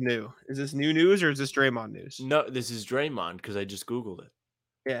 or is this new? Is this new news, or is this Draymond news? No, this is Draymond because I just Googled it.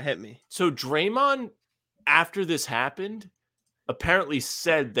 Yeah, hit me. So Draymond, after this happened, apparently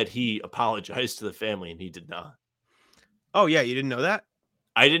said that he apologized to the family, and he did not. Oh, yeah, you didn't know that?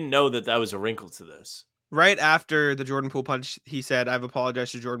 I didn't know that was a wrinkle to this. Right after the Jordan Poole punch, he said, I've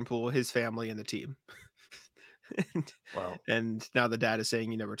apologized to Jordan Poole, his family, and the team. And now the dad is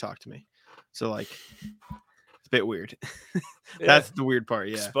saying, you never talked to me. So, like... bit weird. That's the weird part.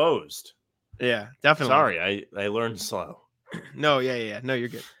 Yeah, exposed. Yeah, definitely. Sorry, I learned slow. No, yeah. No, you're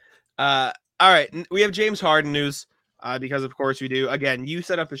good. All right, we have James Harden news because of course we do. Again, you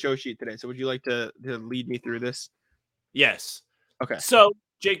set up the show sheet today, so would you like to lead me through this? Yes. Okay. So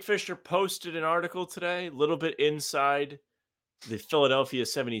Jake Fisher posted an article today, a little bit inside the Philadelphia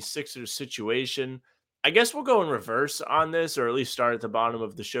 76ers situation. I guess we'll go in reverse on this, or at least start at the bottom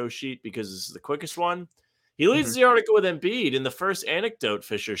of the show sheet because this is the quickest one. He leads the article with Embiid, and the first anecdote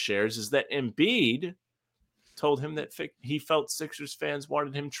Fisher shares is that Embiid told him that he felt Sixers fans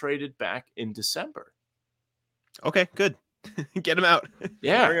wanted him traded back in December. Okay, good. Get him out.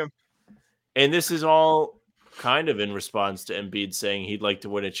 Yeah. And this is all kind of in response to Embiid saying he'd like to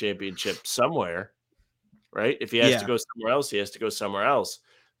win a championship somewhere, right? If he has to go somewhere else, he has to go somewhere else.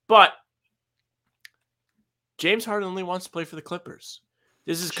 But James Harden only wants to play for the Clippers.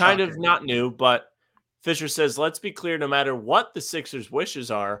 This is kind of not new, but Fisher says, let's be clear, no matter what the Sixers' wishes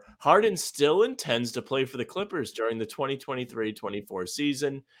are, Harden still intends to play for the Clippers during the 2023-24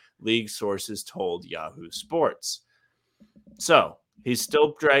 season, league sources told Yahoo Sports. So he's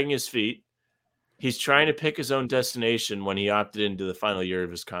still dragging his feet. He's trying to pick his own destination when he opted into the final year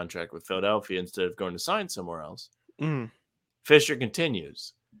of his contract with Philadelphia instead of going to sign somewhere else. Fisher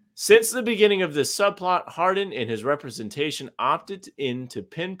continues. Since the beginning of this subplot, Harden and his representation opted in to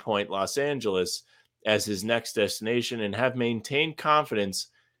pinpoint Los Angeles as his next destination and have maintained confidence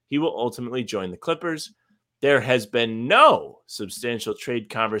he will ultimately join the Clippers. There has been no substantial trade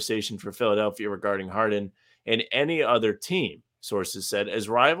conversation for Philadelphia regarding Harden and any other team, sources said, as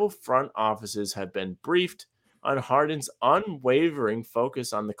rival front offices have been briefed on Harden's unwavering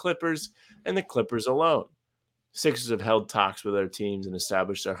focus on the Clippers and the Clippers alone. Sixers have held talks with other teams and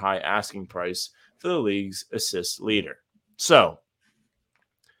established their high asking price for the league's assist leader. So,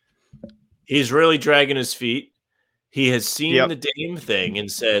 he's really dragging his feet. He has seen the Dame thing and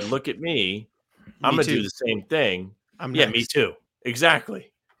said, look at me. I'm going to do the same thing. Me too.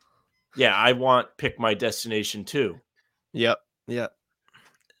 Exactly. Yeah, I want pick my destination too. Yep.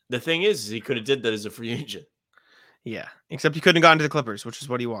 The thing is he could have did that as a free agent. Yeah, except he couldn't have gotten to the Clippers, which is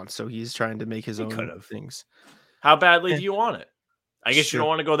what he wants. So he's trying to make his own things. How badly do you want it? I guess you don't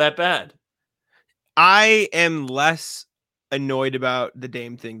want to go that bad. I am less annoyed about the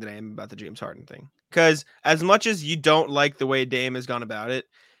Dame thing than I am about the James Harden thing. Because as much as you don't like the way Dame has gone about it,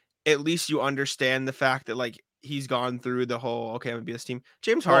 at least you understand the fact that like he's gone through the whole, okay, I'm gonna be this team.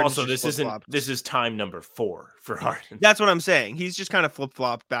 James Harden. Also, this is time number 4 for Harden. That's what I'm saying. He's just kind of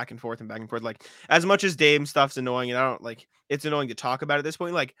flip-flopped back and forth. Like as much as Dame stuff's annoying, and I don't like it's annoying to talk about at this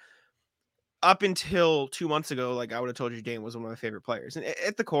point. Like up until 2 months ago, like I would have told you Dame was one of my favorite players. And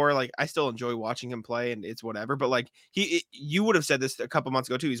at the core, like I still enjoy watching him play and it's whatever. But like you would have said this a couple months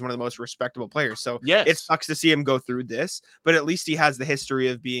ago too. He's one of the most respectable players. So it sucks to see him go through this, but at least he has the history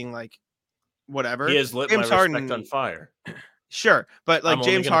of being like whatever. He has lit James my Harden, respect on fire. Sure. But like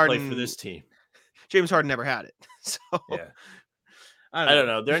James Harden play for this team. James Harden never had it. So yeah. I don't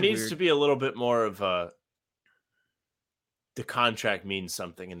know. There needs to be a little bit more of the contract means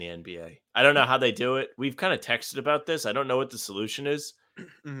something in the NBA. I don't know how they do it. We've kind of texted about this. I don't know what the solution is.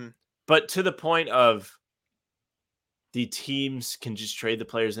 But to the point of the teams can just trade the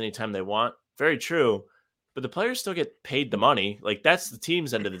players anytime they want. Very true. But the players still get paid the money. Like that's the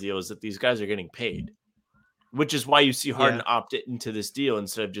team's end of the deal is that these guys are getting paid. Which is why you see Harden opt into this deal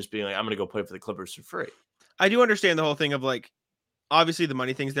instead of just being like, I'm going to go play for the Clippers for free. I do understand the whole thing of like, obviously the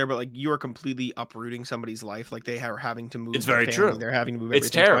money thing's there, but like you are completely uprooting somebody's life. Like they are having to move. It's very true. They're having to move everything.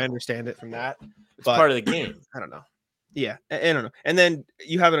 It's terrible. So I understand it from that. It's part of the game. I don't know. Yeah. I don't know. And then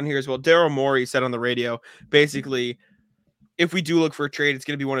you have it on here as well. Daryl Morey said on the radio, basically, if we do look for a trade, it's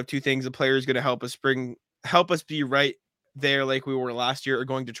going to be one of two things. The player is going to help us be right there like we were last year, or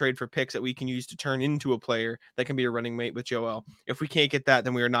going to trade for picks that we can use to turn into a player that can be a running mate with Joel. If we can't get that,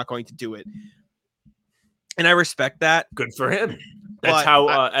 then we are not going to do it. And I respect that. Good for him. That's how,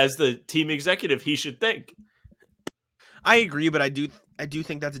 as the team executive, he should think. I agree, but I do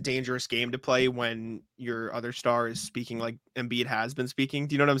think that's a dangerous game to play when your other star is speaking like Embiid has been speaking.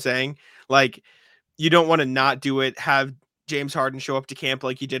 Do you know what I'm saying? Like, you don't want to not do it, have James Harden show up to camp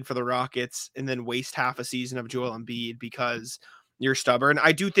like he did for the Rockets, and then waste half a season of Joel Embiid because you're stubborn.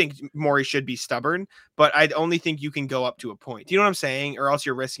 I do think Morey should be stubborn, but I only think you can go up to a point. Do you know what I'm saying? Or else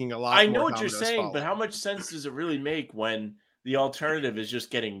you're risking a lot. I know what you're saying, but how much sense does it really make when the alternative is just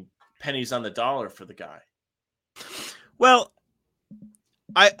getting pennies on the dollar for the guy? Well,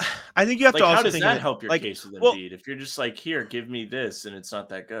 I think you have to also how does think that help your case with Embiid? If you're just like, here, give me this, and it's not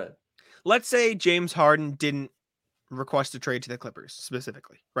that good. Let's say James Harden didn't request a trade to the Clippers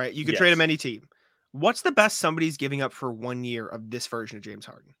specifically, right? You could trade him any team. What's the best somebody's giving up for 1 year of this version of James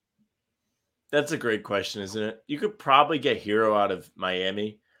Harden? That's a great question, isn't it? You could probably get Hero out of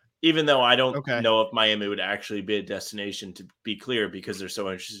Miami, even though I don't know if Miami would actually be a destination, to be clear, because they're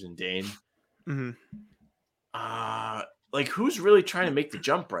so interested in Dame. Mm-hmm. Like, who's really trying to make the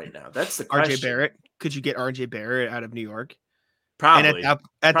jump right now? That's the question. RJ Barrett. Could you get RJ Barrett out of New York? Probably. And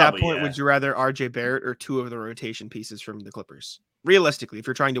at that point, would you rather RJ Barrett or two of the rotation pieces from the Clippers? Realistically, if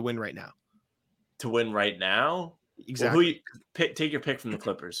you're trying to win right now. To win right now? Exactly. Well, take your pick from the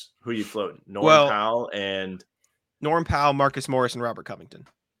Clippers. Who are you floating? Powell, Marcus Morris, and Robert Covington.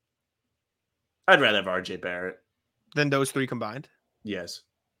 I'd rather have RJ Barrett. Than those three combined? Yes.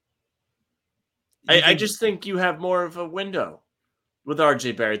 I just think you have more of a window with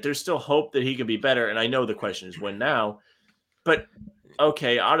RJ Barrett. There's still hope that he can be better, and I know the question is when now. But,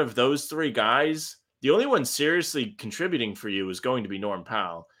 okay, out of those three guys, the only one seriously contributing for you is going to be Norm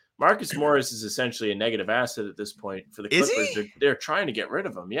Powell. Marcus Morris is essentially a negative asset at this point for the Clippers. They're trying to get rid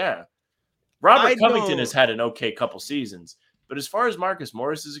of him, yeah. Robert Covington has had an okay couple seasons. But as far as Marcus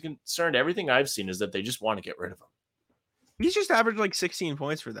Morris is concerned, everything I've seen is that they just want to get rid of him. He's just averaged like 16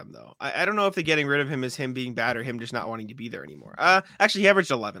 points for them, though. I don't know if the getting rid of him is him being bad or him just not wanting to be there anymore. Actually, he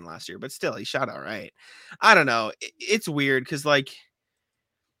averaged 11 last year, but still, he shot all right. I don't know. It's weird because, like,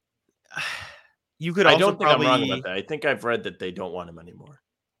 you could also I don't think I'm wrong about that. I think I've read that they don't want him anymore.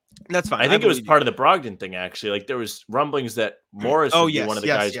 That's fine. I think it was part of the Brogdon thing, actually. Like, there was rumblings that Morris would be one of the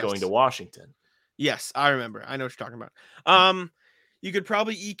guys going to Washington. Yes, I remember. I know what you're talking about. You could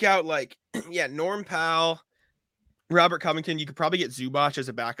probably eke out, like, Norm Powell, Robert Covington. You could probably get Zubac as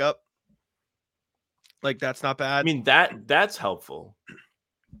a backup. Like, that's not bad. I mean, that's helpful.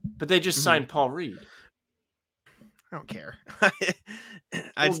 But they just signed Paul Reed. I don't care.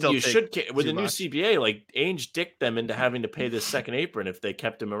 You should care. With the new CBA, like, Ainge dicked them into having to pay this second apron if they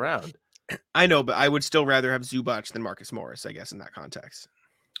kept him around. I know, but I would still rather have Zubac than Marcus Morris, I guess, in that context.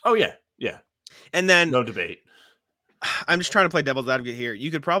 Oh, yeah. Yeah. And then no debate. I'm just trying to play devil's advocate here.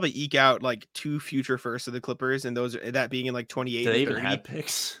 You could probably eke out like 2 future firsts of the Clippers, and that being in like 28 Do they and 30. Even have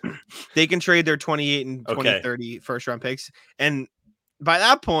picks? They can trade their 28 and 2030 first round picks. And by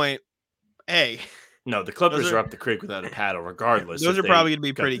that point, hey. No, the Clippers are up the creek without a paddle, regardless. Those are probably going to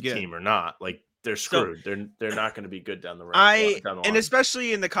be pretty good. Team or not. Like, they're screwed. So, they're not going to be good down the road. And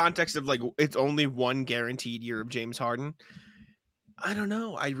especially in the context of like it's only one guaranteed year of James Harden. I don't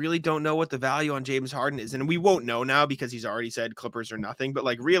know. I really don't know what the value on James Harden is. And we won't know now because he's already said Clippers are nothing. But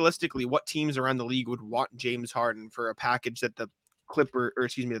like realistically, what teams around the league would want James Harden for a package that the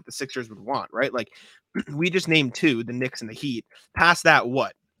that the Sixers would want, right? Like we just named 2, the Knicks and the Heat. Past that,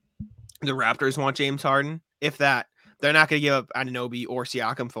 what? The Raptors want James Harden. If that, they're not going to give up Anunoby or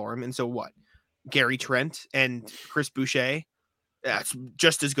Siakam for him. And so what? Gary Trent and Chris Boucher. That's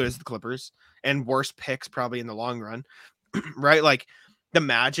just as good as the Clippers and worse picks probably in the long run. Right? Like the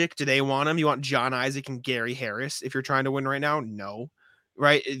Magic, do they want him? You want John Isaac and Gary Harris if you're trying to win right now? No.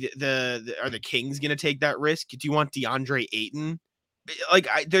 Right? Are the Kings going to take that risk? Do you want DeAndre Ayton? Like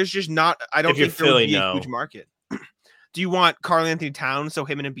there's just not, I don't think there would be a huge market. Do you want Karl Anthony Towns so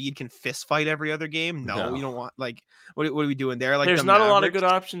him and Embiid can fist fight every other game? No. You don't want like, what are we doing there? Like there's not a lot of good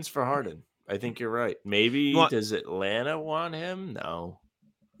options for Harden. I think you're right. Maybe does Atlanta want him?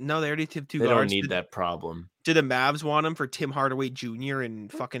 No, they already have 2 guards. They don't need that problem. Do the Mavs want him for Tim Hardaway Jr.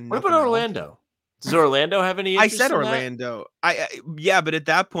 and fucking? What about Orlando? Does Orlando have any interest I said Orlando. Yeah, but at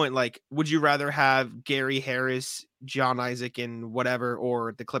that point, like, would you rather have Gary Harris, John Isaac, and whatever,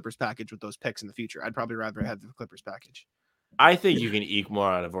 or the Clippers package with those picks in the future? I'd probably rather have the Clippers package. I think you can eke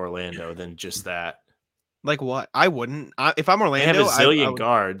more out of Orlando than just that. Like what? I wouldn't. If I'm Orlando, they have a zillion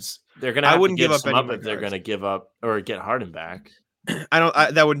guards. They're going to have to give some up if they're going to give up or get Harden back.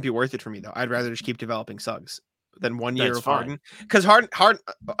 That wouldn't be worth it for me though. I'd rather just keep developing Suggs than 1 year of Harden. Because Harden,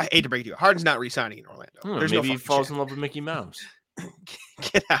 I hate to break it to you, Harden's not re-signing in Orlando. There's maybe no he falls in love with Mickey Mouse.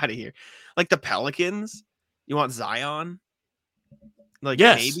 Get out of here. Like the Pelicans, you want Zion? Like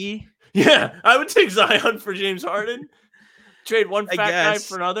yes. maybe? Yeah, I would take Zion for James Harden. Trade one fat guy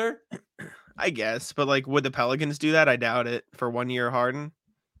for another. I guess, but like, would the Pelicans do that? I doubt it. For 1 year of Harden,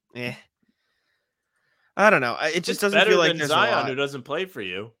 I don't know. It just doesn't feel like there's Zion who doesn't play for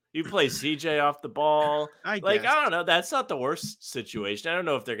you. You play CJ off the ball. I don't know. That's not the worst situation. I don't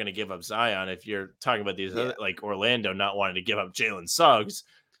know if they're going to give up Zion if you're talking about these other, like Orlando not wanting to give up Jalen Suggs.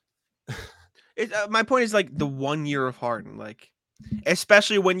 My point is like the 1 year of Harden, like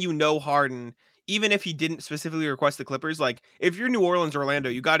especially when you know Harden, even if he didn't specifically request the Clippers, like if you're New Orleans, Orlando,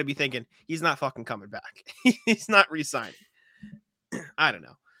 you got to be thinking he's not fucking coming back. He's not re-signing. I don't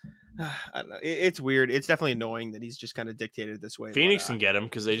know. I don't know. It's weird. It's definitely annoying that he's just kind of dictated this way. Phoenix can get him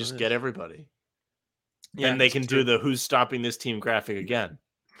because they just get everybody. Yeah, and they can do the "Who's stopping this team" graphic again,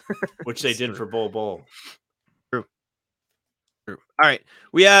 which they did for Bull. True. All right,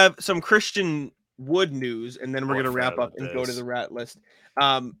 we have some Christian Wood news, and then we're gonna wrap up and go to the rat list.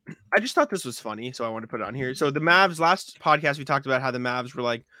 I just thought this was funny, so I wanted to put it on here. So the Mavs, last podcast we talked about how the Mavs were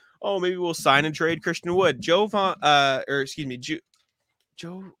like, "Oh, maybe we'll sign and trade Christian Wood."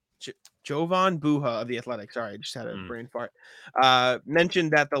 Jovan Buha of the Athletic, sorry, I just had a brain fart, mentioned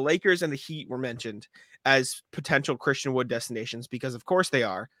that the Lakers and the Heat were mentioned as potential Christian Wood destinations because of course they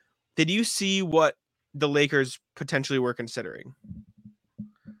are. Did you see what the Lakers potentially were considering?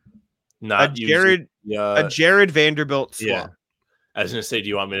 Not a Jared Vanderbilt swap. Yeah. I was going to say, do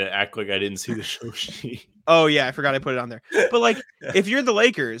you want me to act like I didn't see the show sheet? Oh, yeah, I forgot I put it on there. But, like, if you're the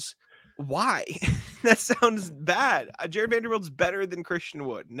Lakers, why? That sounds bad. Jared Vanderbilt's better than Christian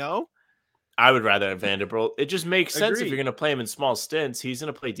Wood, no? I would rather have Vanderbilt. It just makes sense if you're going to play him in small stints. He's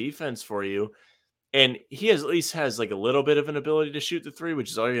going to play defense for you. And he at least has, like, a little bit of an ability to shoot the three,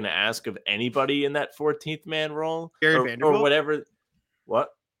 which is all you're going to ask of anybody in that 14th man role. Jared Vanderbilt? Or whatever. What?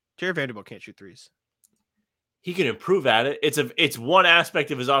 Jared Vanderbilt can't shoot threes. He can improve at it. It's one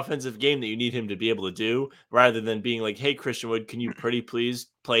aspect of his offensive game that you need him to be able to do, rather than being like, "Hey, Christian Wood, can you pretty please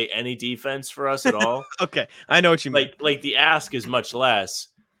play any defense for us at all?" Okay, I know what you mean. Like the ask is much less.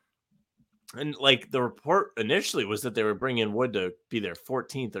 And like the report initially was that they were bringing Wood to be their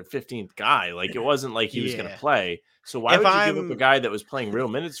 14th or 15th guy. Like it wasn't like he was going to play. So why would you give up a guy that was playing real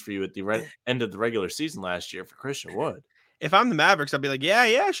minutes for you at the end of the regular season last year for Christian Wood? If I'm the Mavericks, I'd be like,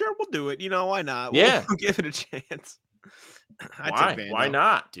 yeah, sure, we'll do it. You know, why not? We'll give it a chance. Why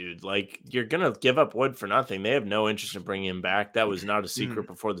not, dude? Like, you're going to give up Wood for nothing. They have no interest in bringing him back. That was not a secret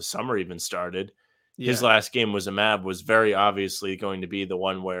before the summer even started. Yeah. His last game was was very obviously going to be the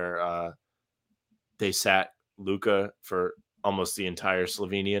one where they sat Luka for almost the entire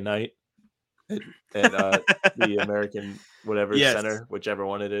Slovenia night at the American center, whichever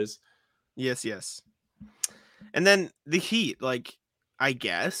one it is. Yes. And then the Heat, like, I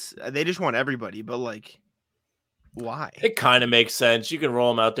guess they just want everybody, but like, why? It kind of makes sense. You can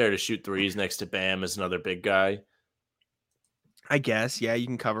roll him out there to shoot threes next to Bam as another big guy. I guess, yeah, you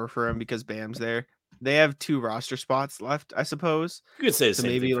can cover for him because Bam's there. They have 2 roster spots left, I suppose. You could say the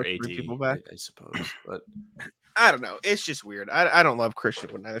same thing for AD, people back. I suppose, but I don't know. It's just weird. I don't love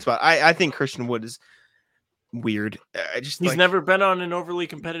Christian Wood in that spot. I think Christian Wood is weird. He's never been on an overly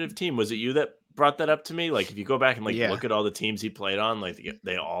competitive team. Was it you that brought that up to me? Like, if you go back and look at all the teams he played on, like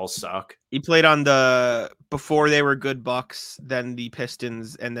they all suck. He played on before they were good Bucks, then the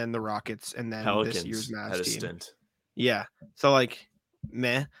Pistons, and then the Rockets, and then Pelicans this year's Mavs had a team. Stint. Yeah, so like,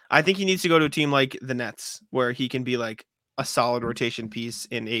 meh. I think he needs to go to a team like the Nets, where he can be like a solid rotation piece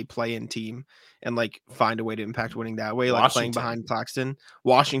in a play-in team, and like find a way to impact winning that way, like playing behind Claxton.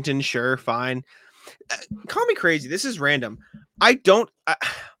 Washington, sure, fine. Call me crazy. This is random.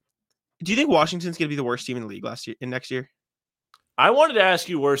 Do you think Washington's going to be the worst team in the league next year? I wanted to ask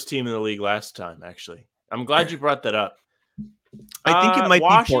you worst team in the league last time, actually. I'm glad you brought that up. I think it might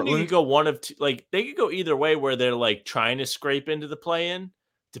Washington be Portland. Could go one of two, like they could go either way where they're like trying to scrape into the play-in,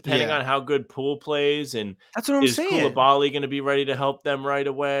 depending on how good Poole plays, and that's what I'm saying. Is Koulibaly going to be ready to help them right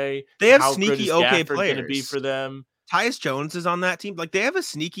away? They have sneaky okay players going to be for them. Tyus Jones is on that team. Like, they have a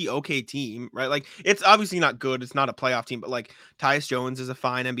sneaky okay team, right? Like, it's obviously not good. It's not a playoff team, but like Tyus Jones is a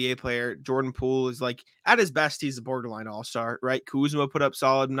fine NBA player. Jordan Poole is like at his best, he's a borderline all-star, right? Kuzma put up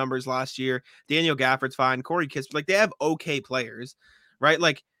solid numbers last year. Daniel Gafford's fine. Corey Kispert, like they have okay players, right?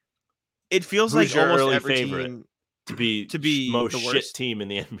 Like it feels like almost every team to be most the worst shit team in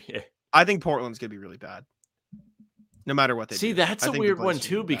the NBA. I think Portland's gonna be really bad. no matter what they do. See, that's a weird one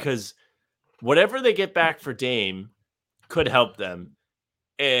too, because because whatever they get back for Dame could help them.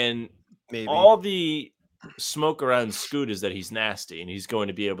 And maybe all the smoke around Scoot is that he's nasty and he's going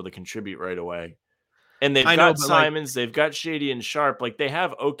to be able to contribute right away. And they've got Simons, they've got Shady and Sharp. Like, they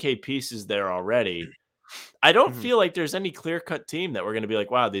have okay pieces there already. I don't feel like there's any clear-cut team that we're going to be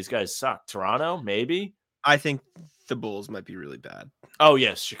like, wow, these guys suck. Toronto, maybe? I think the Bulls might be really bad. Oh,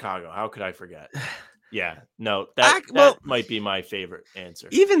 yes, Chicago. How could I forget? Yeah, no, that might be my favorite answer.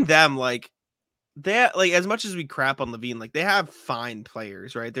 Even them, like, they like, as much as we crap on Levine, like, they have fine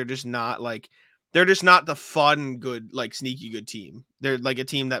players, right? They're just not the fun, good, like, sneaky good team. They're like a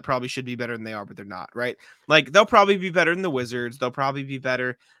team that probably should be better than they are, but they're not, right? Like, they'll probably be better than the Wizards. They'll probably be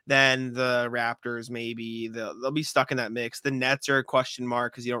better than the Raptors, maybe. They'll be stuck in that mix. The Nets are a question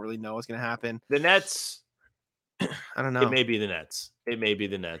mark because you don't really know what's going to happen. The Nets, I don't know. It may be the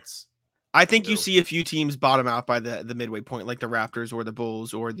Nets. I think you see a few teams bottom out by the midway point, like the Raptors or the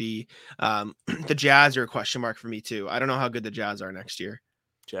Bulls or the Jazz are a question mark for me too. I don't know how good the Jazz are next year.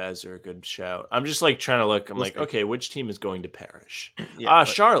 Jazz are a good shout. I'm just like trying to look. I'm like, okay, which team is going to perish?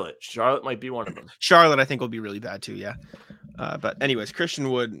 Charlotte. Charlotte might be one of them. Charlotte, I think, will be really bad too. Yeah. But anyways, Christian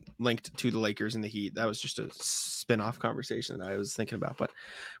Wood linked to the Lakers and the Heat. That was just a spin-off conversation that I was thinking about. But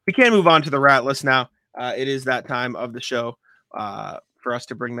we can move on to the rat list now. It is that time of the show for us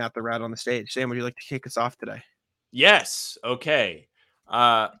to bring Matt the Rat on the stage. Sam, would you like to kick us off today? Yes. Okay.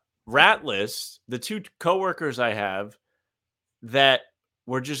 Rat list, the two coworkers I have that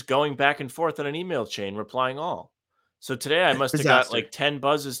were just going back and forth on an email chain, replying all. So today I must have got like 10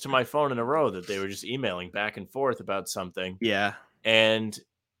 buzzes to my phone in a row that they were just emailing back and forth about something. Yeah. And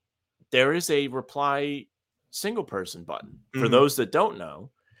there is a reply single person button for those that don't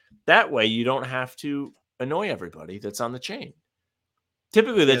know. That way you don't have to annoy everybody that's on the chain.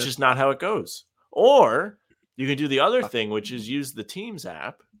 Typically, that's just not how it goes. Or you can do the other thing, which is use the Teams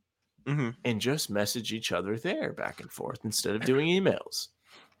app and just message each other there back and forth instead of doing emails.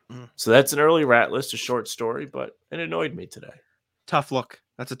 So that's an early rat list, a short story, but it annoyed me today. Tough look.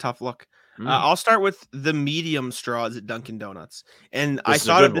 That's a tough look. I'll start with the medium straws at Dunkin' Donuts. And I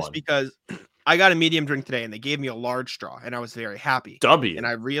thought of this because I got a medium drink today and they gave me a large straw and I was very happy. And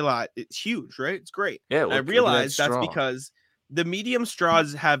I realized it's huge, right? It's great. Yeah. I realized that's because the medium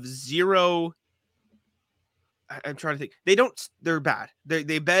straws have zero. I'm trying to think. They're bad.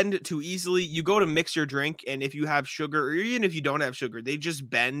 They bend too easily. You go to mix your drink, and if you have sugar, or even if you don't have sugar, they just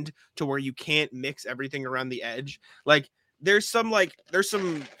bend to where you can't mix everything around the edge. Like there's some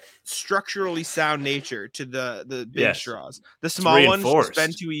structurally sound nature to the big straws. The small ones just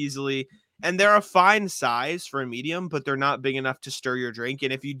bend too easily. And they're a fine size for a medium, but they're not big enough to stir your drink.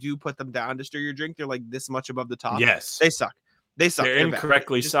 And if you do put them down to stir your drink, they're like this much above the top. Yes. They suck. They're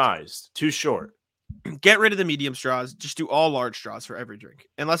incorrectly sized. Too short. Get rid of the medium straws. Just do all large straws for every drink,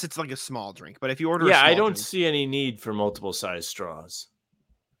 unless it's like a small drink. But if you order, I don't see any need for multiple size straws.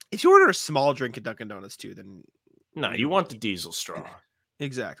 If you order a small drink at Dunkin' Donuts too, then no, you want the diesel straw.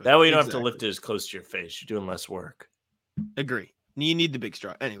 Exactly. That way you don't have to lift it as close to your face. You're doing less work. Agree. You need the big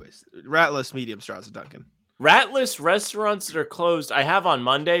straw. Anyways, ratless medium straws at Dunkin'. Ratless restaurants that are closed, I have on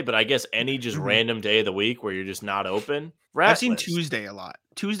Monday, but I guess any just random day of the week where you're just not open. Ratless. I've seen Tuesday a lot.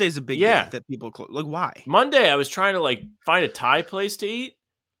 Tuesday's a big day that people close. Like, why? Monday, I was trying to find a Thai place to eat,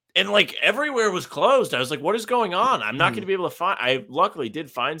 and everywhere was closed. I was like, what is going on? I'm not going to be able to find. I luckily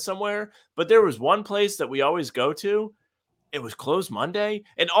did find somewhere, but there was one place that we always go to. It was closed Monday.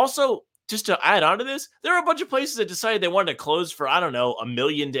 And also, just to add on to this, there are a bunch of places that decided they wanted to close for, I don't know, a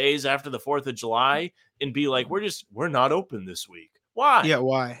million days after the 4th of July and be like, we're not open this week. Why? Yeah,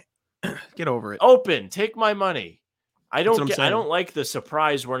 why? Get over it. Open. Take my money. I don't like the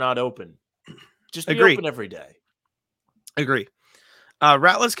surprise we're not open. Just be open every day. Agree.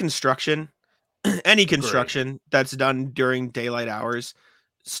 Ratless construction, any construction that's done during daylight hours,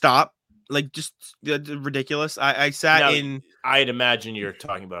 stop. Just ridiculous. I'd imagine you're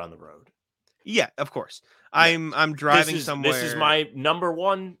talking about on the road. Yeah, of course. Yeah. I'm driving somewhere. This is my number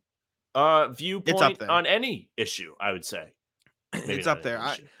one viewpoint on any issue, I would say. Maybe it's up there.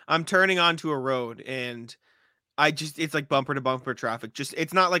 I'm turning onto a road and it's like bumper to bumper traffic.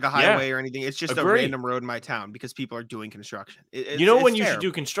 It's not like a highway or anything. It's just a random road in my town because people are doing construction. When you should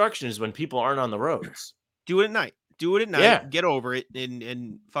do construction is when people aren't on the roads. Do it at night. Yeah. Get over it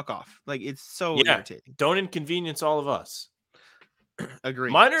and fuck off. It's so irritating. Don't inconvenience all of us.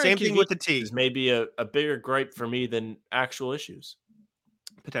 Agree. Same thing with the T. Is maybe a bigger gripe for me than actual issues.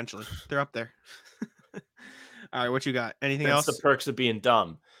 Potentially. They're up there. All right, what you got? Anything else? That's the perks of being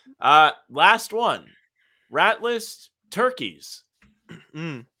dumb. Last one. Rat list, turkeys.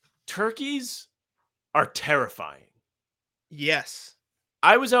 Turkeys are terrifying. Yes.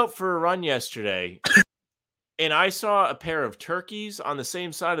 I was out for a run yesterday, and I saw a pair of turkeys on the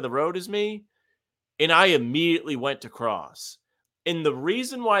same side of the road as me, and I immediately went to cross. And the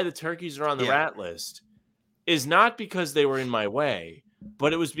reason why the turkeys are on the rat list is not because they were in my way,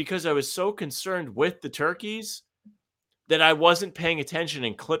 but it was because I was so concerned with the turkeys that I wasn't paying attention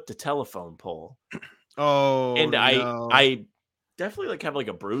and clipped a telephone pole. Oh, And no. I definitely have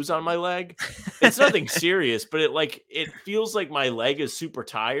a bruise on my leg. It's nothing serious, but it feels like my leg is super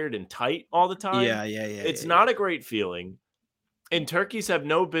tired and tight all the time. Yeah. It's not a great feeling. And turkeys have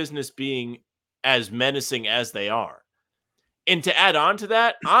no business being as menacing as they are. And to add on to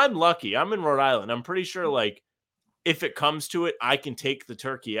that, I'm lucky. I'm in Rhode Island. I'm pretty sure if it comes to it, I can take the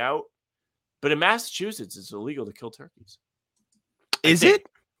turkey out. But in Massachusetts, it's illegal to kill turkeys. Is it?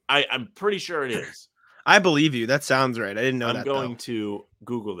 I'm pretty sure it is. I believe you. That sounds right. I didn't know that. I'm going to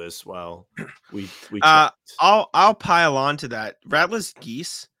Google this while we chat. I'll pile on to that. Ratless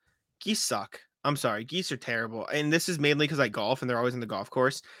geese suck. I'm sorry. Geese are terrible. And this is mainly because I golf and they're always in the golf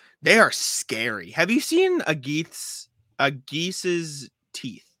course. They are scary. Have you seen a goose's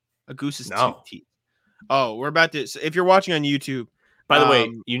teeth? A goose's teeth. Oh, we're about to. If you're watching on YouTube. By the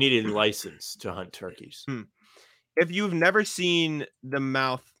way, you need a license to hunt turkeys. If you've never seen the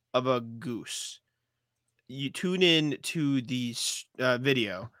mouth of a goose, you tune in to the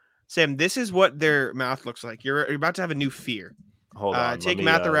video. Sam, this is what their mouth looks like. You're about to have a new fear. Hold on. Take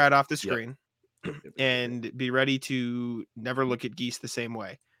Matt the Rat off the screen and be ready to never look at geese the same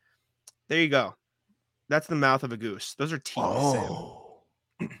way. There you go. That's the mouth of a goose. Those are teeth. Oh.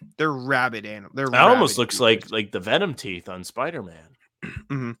 Sam. They're rabid animals. That almost looks like the Venom teeth on Spider-Man.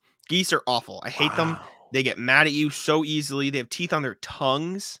 Mm-hmm. Geese are awful. I hate them. They get mad at you so easily. They have teeth on their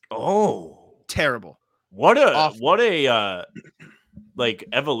tongues. Oh, terrible. What a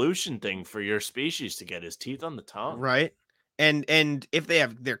evolution thing for your species to get his teeth on the tongue. Right. And if they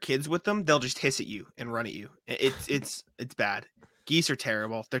have their kids with them, they'll just hiss at you and run at you. It's bad. Geese are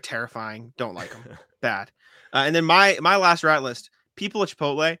terrible. They're terrifying. Don't like them. Bad. And then my last rat list, people at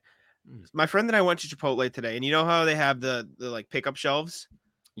Chipotle. My friend and I went to Chipotle today, and you know how they have the pickup shelves?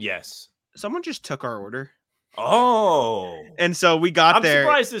 Yes. Someone just took our order. Oh. And so we got there. I'm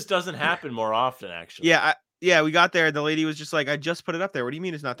surprised this doesn't happen more often, actually. Yeah, we got there. And the lady was just like, I just put it up there. What do you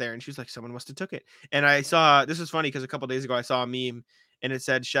mean it's not there? And she was like, someone must have took it. And I saw, this was funny because a couple days ago I saw a meme and it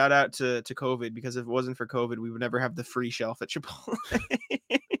said, shout out to COVID, because if it wasn't for COVID, we would never have the free shelf at Chipotle.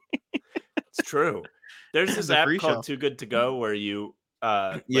 It's true. There's this app called shelf. Too Good To Go where you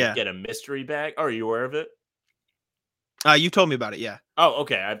get a mystery bag. Oh, are you aware of it? You told me about it, yeah. Oh,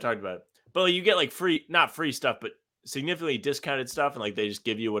 okay. I've talked about it. But you get not free stuff, but significantly discounted stuff, and they just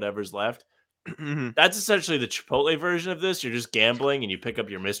give you whatever's left. Mm-hmm. That's essentially the Chipotle version of this. You're just gambling and you pick up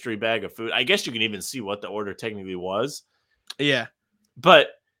your mystery bag of food. I guess you can even see what the order technically was. Yeah. But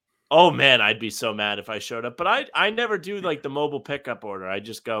oh man, I'd be so mad if I showed up. But I never do the mobile pickup order. I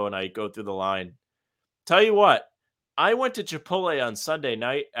just go and I go through the line. Tell you what, I went to Chipotle on Sunday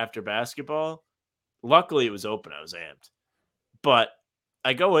night after basketball. Luckily it was open. I was amped. But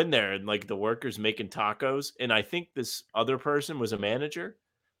I go in there and the workers making tacos, and I think this other person was a manager.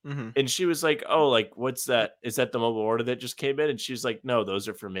 Mm-hmm. And she was like, oh, what's that? Is that the mobile order that just came in? And she's like, no, those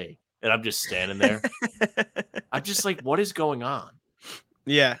are for me. And I'm just standing there. I'm just like, what is going on?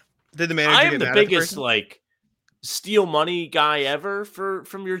 Yeah. Did the manager I am the biggest steal money guy ever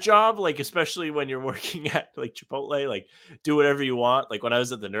from your job, especially when you're working at Chipotle, do whatever you want. When I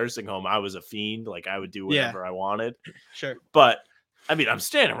was at the nursing home, I was a fiend. I would do whatever I wanted. Sure. But I mean, I'm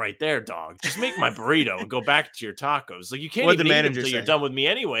standing right there, dog. Just make my burrito and go back to your tacos. You can't even eat them until you're done with me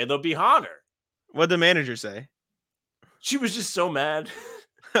anyway. They'll be hotter. What'd the manager say? She was just so mad.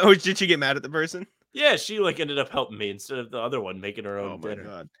 Oh, did she get mad at the person? Yeah, she ended up helping me instead of the other one making her own dinner.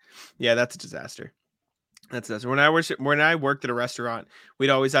 God. Yeah, that's a disaster. That's a disaster. When I worked at a restaurant, we'd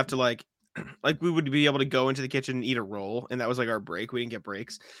always have to we would be able to go into the kitchen and eat a roll, and that was our break. We didn't get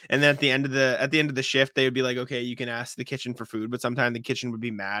breaks. And then at the end of the shift, they would be like, okay, you can ask the kitchen for food, but sometimes the kitchen would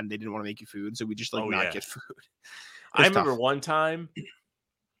be mad and they didn't want to make you food, so we just not get food. I remember one time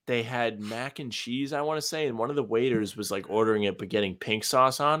they had mac and cheese, I want to say, and one of the waiters was ordering it but getting pink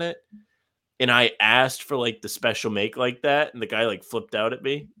sauce on it. And I asked for the special make that, and the guy flipped out at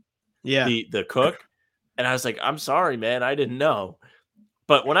me. Yeah. The cook. And I was like, I'm sorry, man, I didn't know.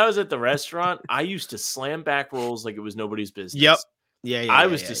 But when I was at the restaurant, I used to slam back rolls like it was nobody's business. Yep. Yeah. I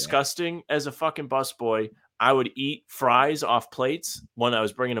was disgusting as a fucking busboy. I would eat fries off plates when I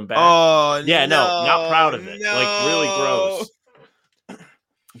was bringing them back. Oh, yeah, no, not proud of it. Really gross.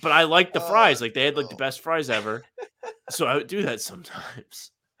 But I liked the fries. They had the best fries ever. So I would do that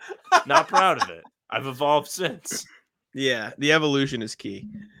sometimes. Not proud of it. I've evolved since. Yeah, the evolution is key.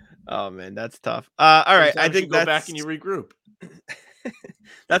 Oh man, that's tough. All right, I think you go back and you regroup.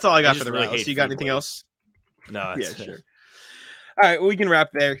 That's all I got for the really round. You got anything else? No, yeah, sure. All right, well, we can wrap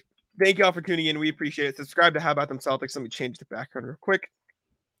there. Thank you all for tuning in. We appreciate it. Subscribe to How About Them Celtics. Let me change the background real quick.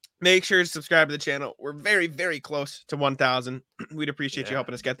 Make sure to subscribe to the channel. We're very, very close to 1,000. We'd appreciate you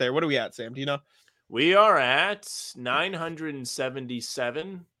helping us get there. What are we at, Sam? Do you know? We are at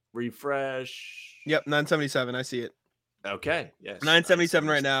 977. Refresh. Yep, 977. I see it. Okay, yes. 977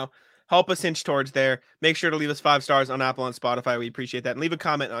 right now. Help us inch towards there. Make sure to leave us 5 stars on Apple and Spotify. We appreciate that. And leave a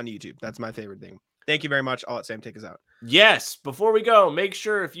comment on YouTube. That's my favorite thing. Thank you very much. I'll let Sam take us out. Yes. Before we go, make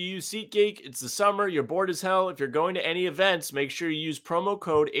sure if you use SeatGeek, it's the summer, you're bored as hell. If you're going to any events, make sure you use promo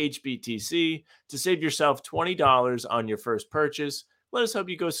code HBTC to save yourself $20 on your first purchase. Let us help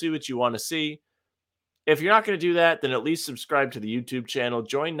you go see what you want to see. If you're not going to do that, then at least subscribe to the YouTube channel.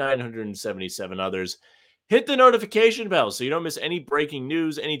 Join 977 others. Hit the notification bell so you don't miss any breaking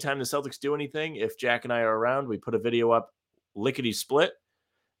news anytime the Celtics do anything. If Jack and I are around, we put a video up lickety-split.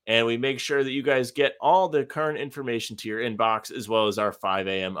 And we make sure that you guys get all the current information to your inbox, as well as our 5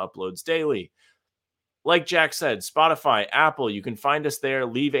 a.m. uploads daily. Like Jack said, Spotify, Apple, you can find us there.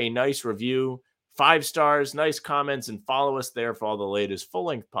 Leave a nice review, 5 stars, nice comments, and follow us there for all the latest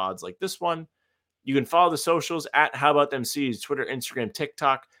full-length pods like this one. You can follow the socials at How About Them C's, Twitter, Instagram,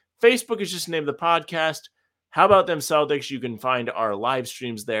 TikTok. Facebook is just the name of the podcast. How About Them Celtics? You can find our live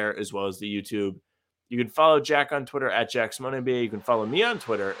streams there, as well as the YouTube. You can follow Jack on Twitter at JackSimoneNBA. You can follow me on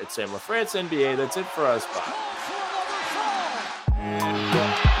Twitter at Sam LaFranceNBA. That's it for us. Bye.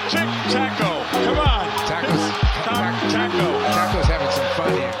 Tic-tac-toe. Come on.